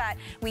want to get that,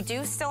 we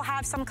do still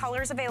have some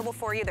colors available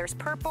for you. There's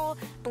purple,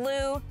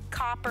 blue,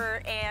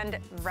 copper, and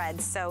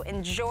red. So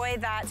enjoy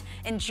that.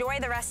 Enjoy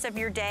the rest of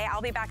your day.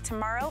 I'll be back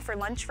tomorrow for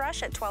Lunch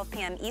Rush at 12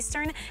 p.m.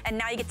 Eastern. And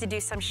now you get to do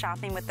some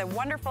shopping with the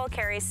wonderful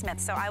Carrie Smith.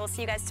 So I will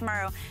see you guys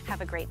tomorrow.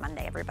 Have a great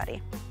Monday,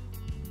 everybody.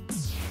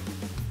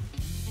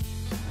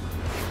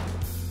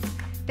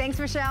 Thanks,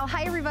 Michelle.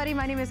 Hi, everybody.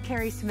 My name is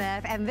Carrie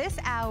Smith, and this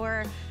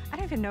hour, I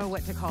don't even know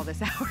what to call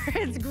this hour.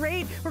 It's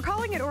great. We're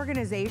calling it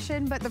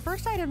organization, but the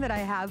first item that I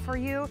have for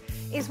you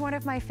is one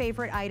of my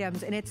favorite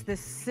items, and it's the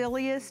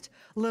silliest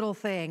little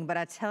thing, but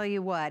I tell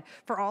you what,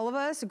 for all of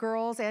us,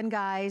 girls and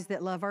guys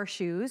that love our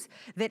shoes,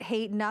 that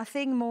hate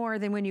nothing more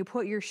than when you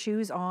put your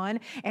shoes on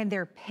and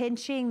they're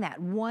pinching that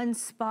one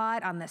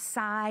spot on the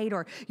side,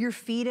 or your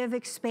feet have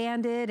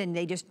expanded and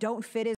they just don't fit as